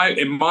 In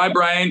my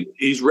brain,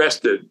 he's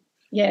rested.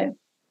 Yeah.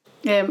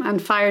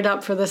 And fired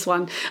up for this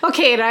one.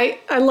 Okay, right.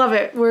 I love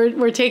it.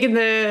 We're taking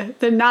the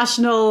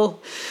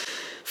national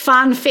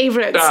fan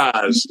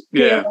favourites.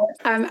 Yeah.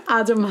 And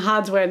Adam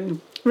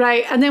Hadwin.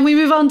 Right, and then we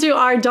move on to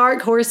our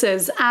dark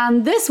horses.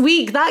 And this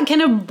week, that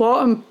kind of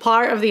bottom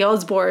part of the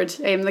odds board,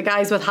 the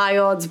guys with high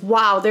odds,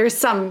 wow, there's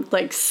some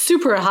like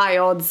super high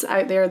odds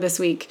out there this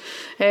week.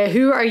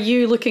 Who are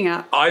you looking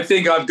at? I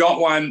think I've got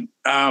one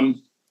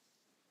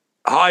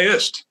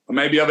highest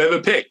maybe I've ever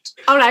picked.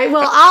 All right,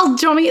 well,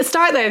 do you want me to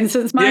start then,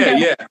 since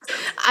Yeah.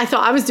 I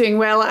thought I was doing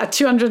well at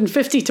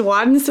 250 to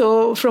 1,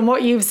 so from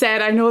what you've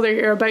said, I know that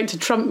you're about to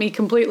trump me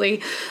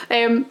completely.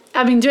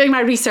 I've been doing my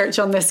research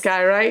on this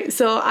guy, right?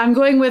 So I'm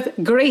going with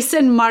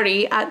Grayson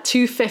Murray at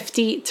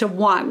 250 to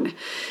 1.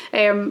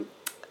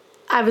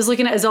 I was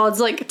looking at his odds,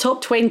 like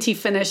top 20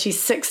 finish,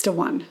 he's 6 to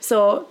 1.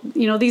 So,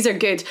 these are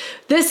good.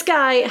 This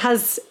guy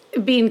has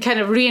been kind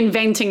of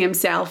reinventing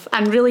himself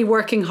and really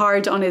working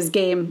hard on his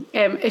game.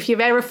 If you've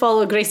ever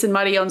followed Grayson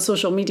Murray on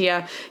social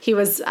media, he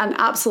was an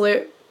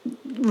absolute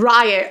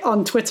riot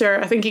on Twitter.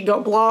 I think he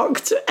got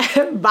blocked,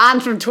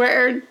 banned from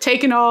Twitter,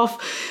 taken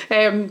off.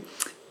 And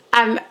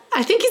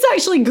I think he's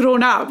actually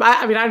grown up.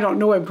 I mean, I don't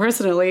know him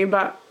personally,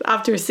 but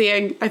after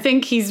seeing, I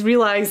think he's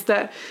realised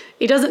that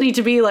he doesn't need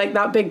to be like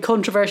that big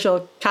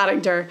controversial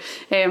character.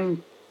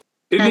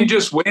 Didn't he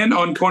just win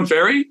on Corn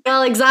Ferry?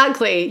 Well,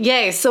 exactly.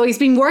 Yeah. So he's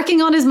been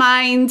working on his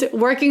mind,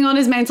 working on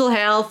his mental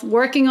health,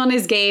 working on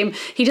his game.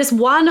 He just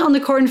won on the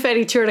Corn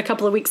Ferry Tour a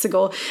couple of weeks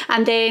ago.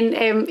 And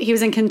then he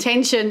was in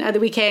contention at the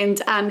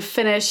weekend and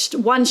finished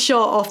one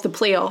shot off the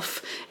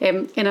playoff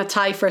in a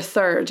tie for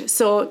third.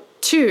 So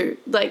two,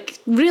 like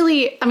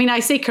really, I mean,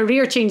 I say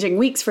career-changing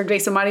weeks for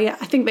Grayson Murray. I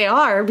think they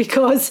are,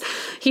 because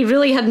he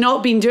really had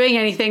not been doing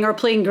anything or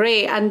playing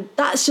great. And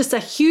that's just a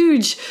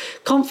huge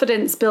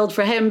confidence build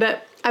for him.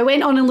 But I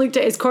went on and looked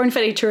at his Corn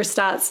Ferry Tour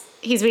stats.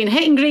 He's been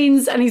hitting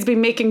greens and he's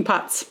been making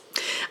putts.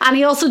 And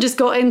he also just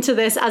got into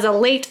this as a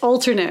late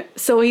alternate.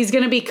 So he's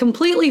going to be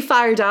completely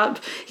fired up.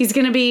 He's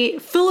going to be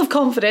full of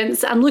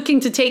confidence and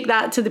looking to take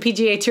that to the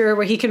PGA Tour,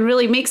 where he can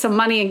really make some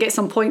money and get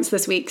some points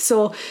this week.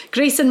 So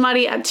Grayson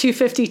Murray at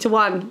 250 to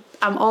 1.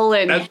 I'm all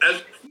in.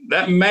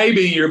 That may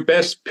be your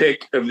best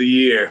pick of the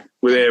year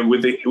with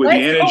the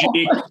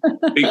energy,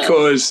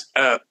 because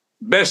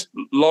best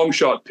long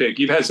shot pick.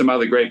 You've had some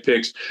other great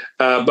picks,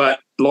 but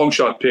long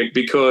shot pick,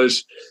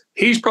 because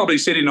he's probably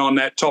sitting on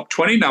that top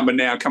 20 number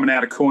now coming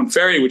out of Corn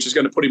Ferry, which is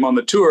going to put him on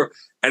the tour,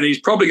 and he's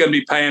probably going to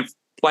be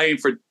playing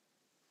for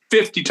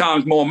 50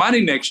 times more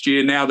money next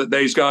year now that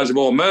these guys have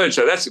all merged.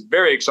 So that's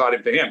very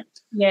exciting for him.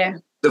 Yeah.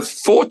 The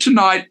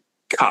Fortnite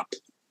Cup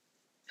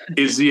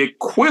is the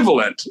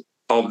equivalent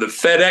of the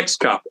FedEx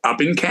Cup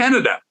up in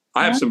Canada.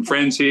 I have some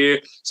friends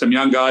here, some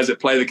young guys that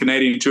play the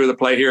Canadian Tour that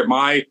play here at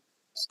my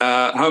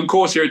home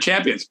course here at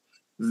Champions.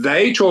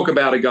 They talk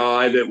about a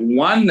guy that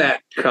won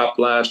that cup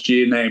last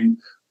year named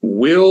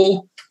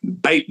Will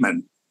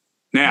Bateman.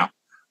 Now,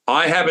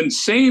 I haven't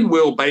seen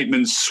Will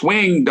Bateman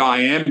swing,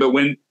 Diane, but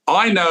when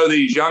I know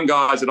these young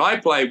guys that I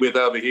play with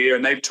over here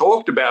and they've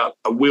talked about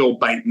a Will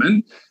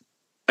Bateman,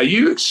 are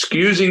you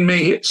excusing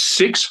me at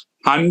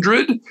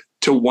 600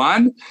 to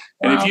 1? Wow.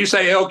 And if you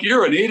say, Elk,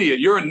 you're an idiot,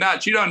 you're a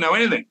nut, you don't know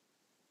anything.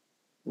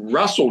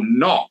 Russell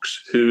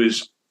Knox, who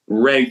is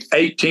ranked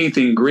 18th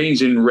in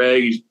greens in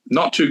reg,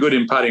 not too good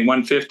in putting,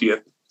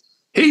 150th.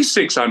 He's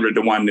 600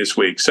 to 1 this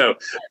week. So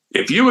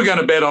if you were going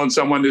to bet on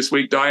someone this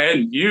week,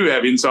 Diane, you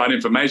have inside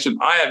information.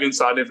 I have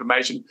inside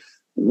information.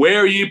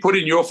 Where are you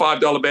putting your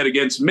 $5 bet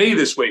against me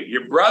this week?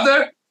 Your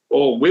brother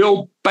or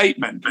Will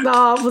Bateman?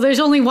 Well, there's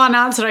only one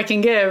answer I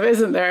can give,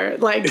 isn't there?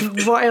 Like,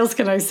 what else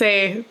can I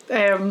say?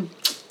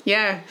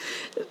 Yeah.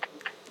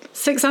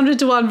 600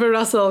 to 1 for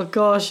Russell.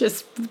 Gosh,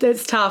 it's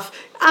tough.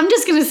 I'm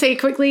just going to say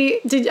quickly,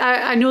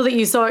 I know that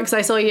you saw it because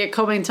I saw you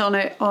comment on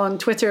it on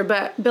Twitter,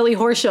 but Billy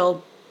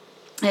Horschel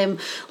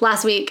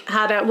last week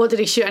had what did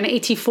he shoot, an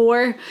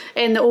 84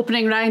 in the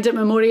opening round at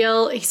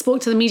Memorial. He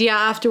spoke to the media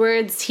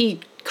afterwards. He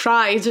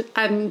cried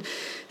and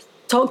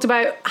talked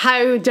about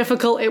how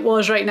difficult it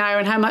was right now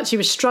and how much he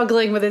was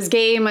struggling with his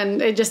game,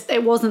 and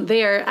it wasn't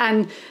there.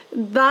 And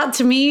that,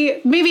 to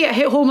me, maybe it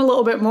hit home a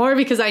little bit more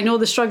because I know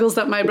the struggles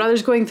that my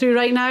brother's going through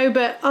right now,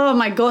 but oh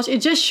my gosh,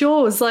 it just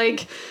shows,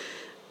 like,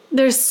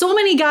 there's so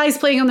many guys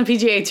playing on the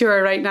PGA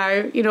Tour right now,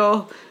 you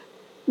know,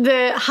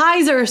 the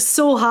highs are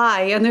so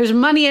high and there's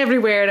money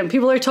everywhere and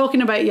people are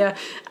talking about you.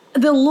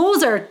 The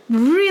lows are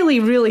really,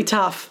 really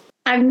tough.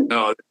 And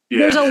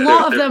there's a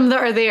lot of them that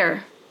are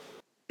there.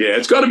 Yeah,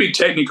 it's got to be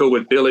technical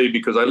with Billy,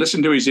 because I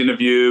listened to his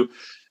interview,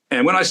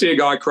 and when I see a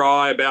guy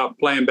cry about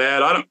playing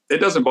bad, it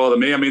doesn't bother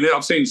me. I mean,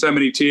 I've seen so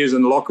many tears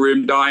in the locker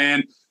room,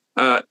 Diane.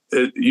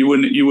 You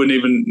wouldn't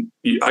even.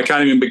 I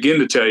can't even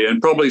begin to tell you,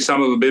 and probably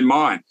some of them have been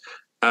mine.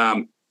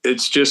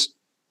 It's just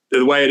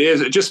the way it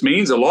is. It just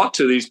means a lot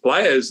to these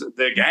players,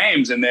 their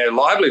games and their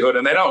livelihood,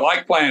 and they don't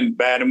like playing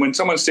bad. And when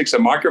someone sticks a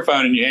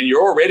microphone in your hand,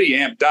 you're already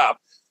amped up.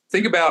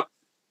 Think about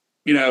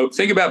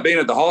being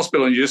at the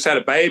hospital and you just had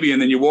a baby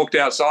and then you walked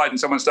outside and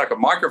someone stuck a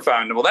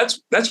microphone. Well,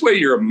 that's where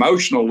your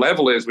emotional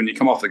level is when you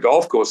come off the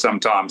golf course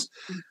sometimes.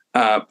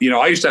 I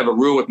used to have a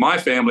rule with my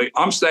family.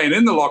 I'm staying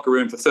in the locker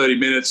room for 30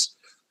 minutes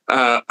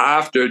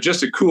after, just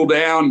to cool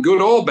down,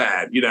 good or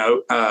bad,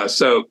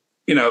 So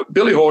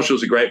Billy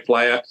Horschel's a great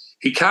player.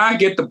 He can't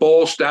get the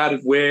ball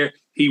started where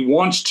he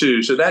wants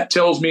to. So that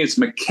tells me it's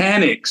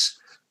mechanics,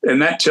 and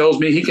that tells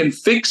me he can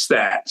fix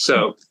that.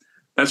 So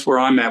that's where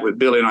I'm at with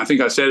Billy, and I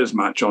think I said as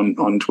much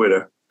on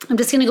Twitter. I'm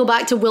just going to go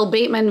back to Will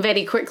Bateman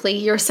very quickly,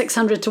 your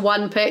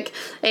 600-1 pick.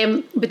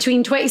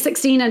 Between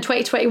 2016 and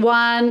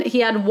 2021,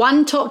 he had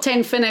one top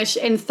 10 finish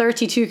in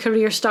 32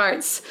 career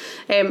starts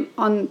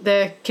on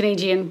the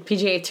Canadian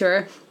PGA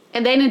Tour.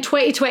 And then in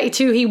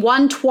 2022, he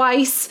won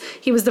twice.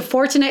 He was the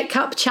Fortinet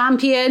Cup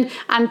champion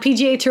and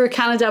PGA Tour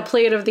Canada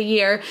Player of the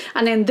Year.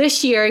 And then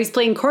this year, he's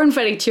playing Corn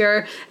Ferry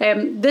Tour.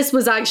 This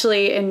was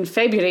actually in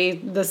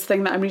February, this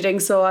thing that I'm reading,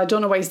 so I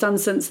don't know what he's done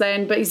since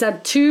then. But he's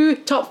had 2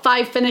 top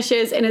 5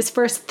 finishes in his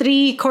first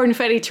 3 Corn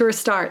Ferry Tour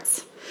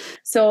starts.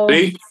 So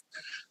see,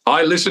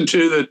 I listen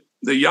to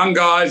the young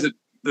guys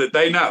that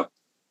they know.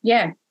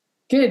 Yeah,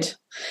 good.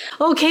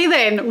 Okay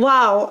then,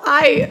 wow.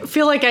 I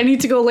feel like I need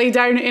to go lay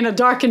down in a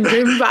darkened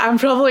room, but I'm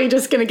probably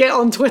just going to get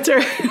on Twitter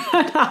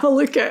and have a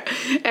look at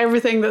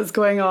everything that's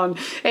going on.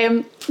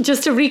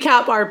 Just to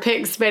recap our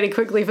picks very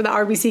quickly for the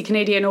RBC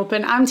Canadian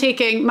Open, I'm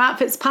taking Matt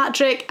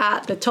Fitzpatrick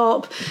at the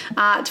top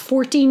at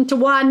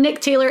 14-1,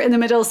 Nick Taylor in the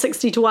middle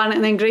 60-1,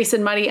 and then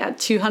Grayson Murray at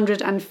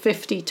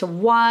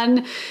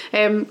 250-1.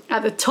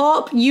 At the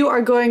top, you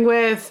are going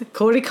with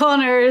Corey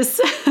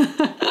Connors.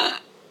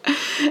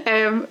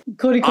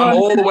 Cody I'm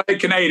all the way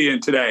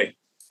Canadian today.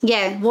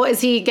 Yeah, what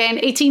is he again?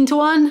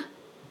 18-1?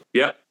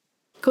 Yep.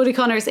 Cody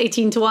Connors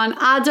 18-1.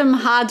 Adam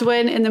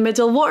Hadwin in the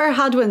middle. What are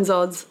Hadwin's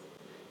odds?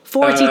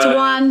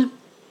 40-1.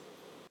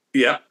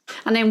 Yep.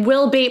 And then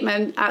Will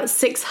Bateman at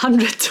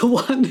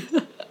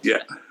 600-1. Yeah.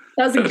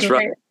 That's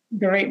right.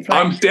 Great play.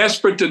 I'm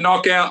desperate to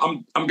knock out.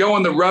 I'm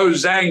going the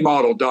Rose Zhang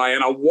model,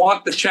 Diane. I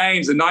want the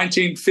change, the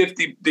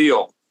 1950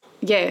 deal.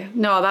 Yeah,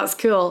 no, that's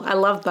cool. I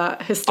love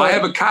that. Historic. I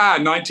have a car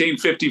in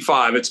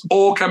 1955. It's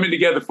all coming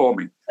together for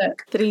me.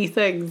 3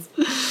 things.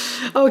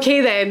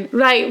 Okay then.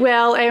 Right.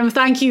 Well,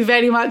 thank you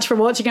very much for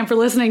watching and for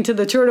listening to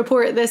the Tour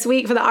Report this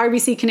week for the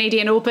RBC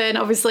Canadian Open.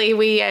 Obviously,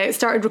 we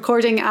started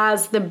recording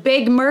as the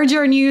big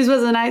merger news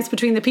was announced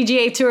between the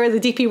PGA Tour, the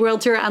DP World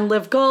Tour and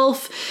Live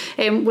Golf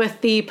with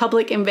the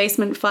Public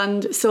Investment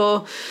Fund.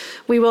 So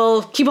we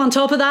will keep on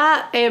top of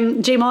that.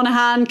 Jay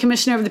Monahan,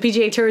 Commissioner of the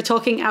PGA Tour,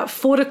 talking at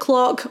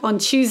 4:00 on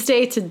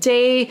Tuesday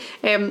today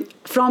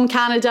from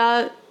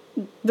Canada.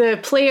 The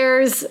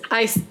players,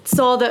 I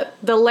saw that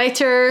the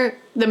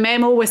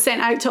memo was sent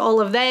out to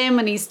all of them,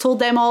 and he's told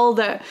them all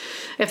that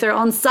if they're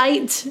on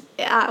site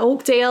at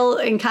Oakdale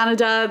in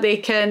Canada, they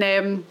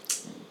can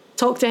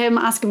talk to him,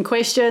 ask him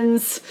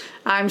questions.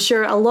 I'm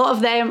sure a lot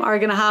of them are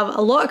going to have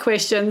a lot of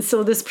questions,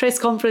 so this press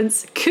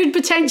conference could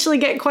potentially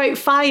get quite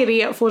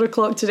fiery at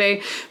 4:00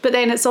 today, but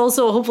then it's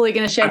also hopefully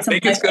going to shed some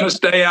light. I think it's going to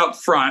stay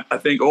out front. I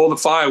think all the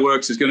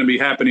fireworks is going to be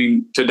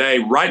happening today,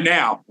 right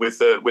now,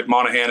 with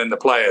Monahan and the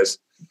players.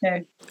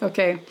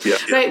 Okay. Yeah.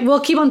 Right, we'll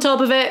keep on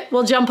top of it.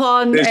 We'll jump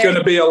on. There's going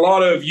to be a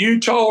lot of, you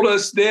told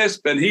us this,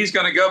 but he's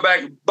going to go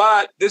back,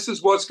 but this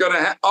is what's going to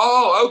happen.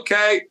 Oh,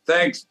 okay.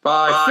 Thanks.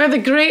 Bye. For the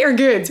greater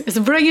good. It's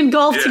bringing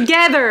golf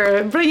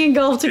together.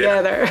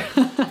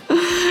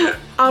 Yeah.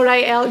 All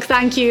right, Elk,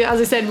 thank you.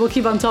 As I said, we'll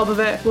keep on top of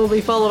it. We'll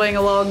be following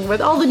along with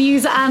all the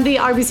news and the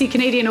RBC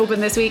Canadian Open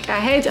this week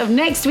ahead of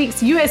next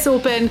week's US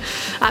Open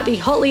at the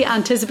hotly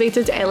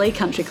anticipated LA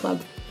Country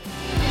Club.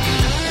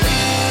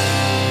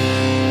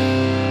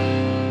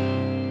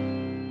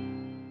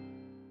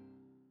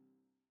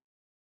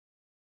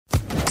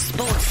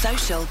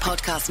 Social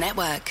Podcast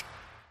Network.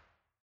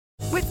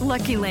 With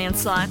Lucky Land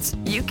Slots,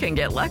 you can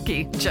get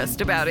lucky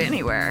just about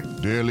anywhere.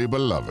 Dearly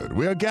beloved,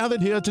 we are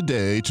gathered here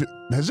today to...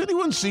 Has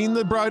anyone seen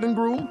the bride and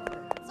groom?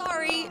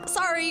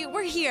 Sorry,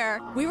 we're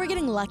here. We were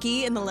getting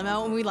lucky in the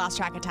limo and we lost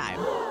track of time.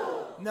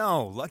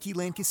 No, Lucky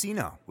Land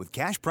Casino, with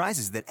cash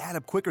prizes that add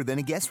up quicker than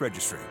a guest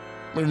registry.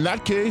 In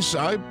that case,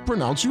 I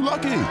pronounce you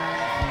lucky.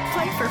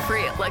 Play for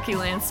free at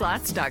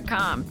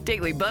LuckyLandSlots.com.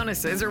 Daily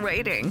bonuses are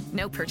waiting.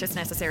 No purchase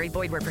necessary.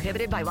 Void where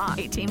prohibited by law.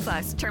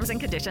 18+. Terms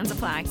and conditions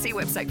apply. See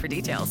website for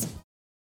details.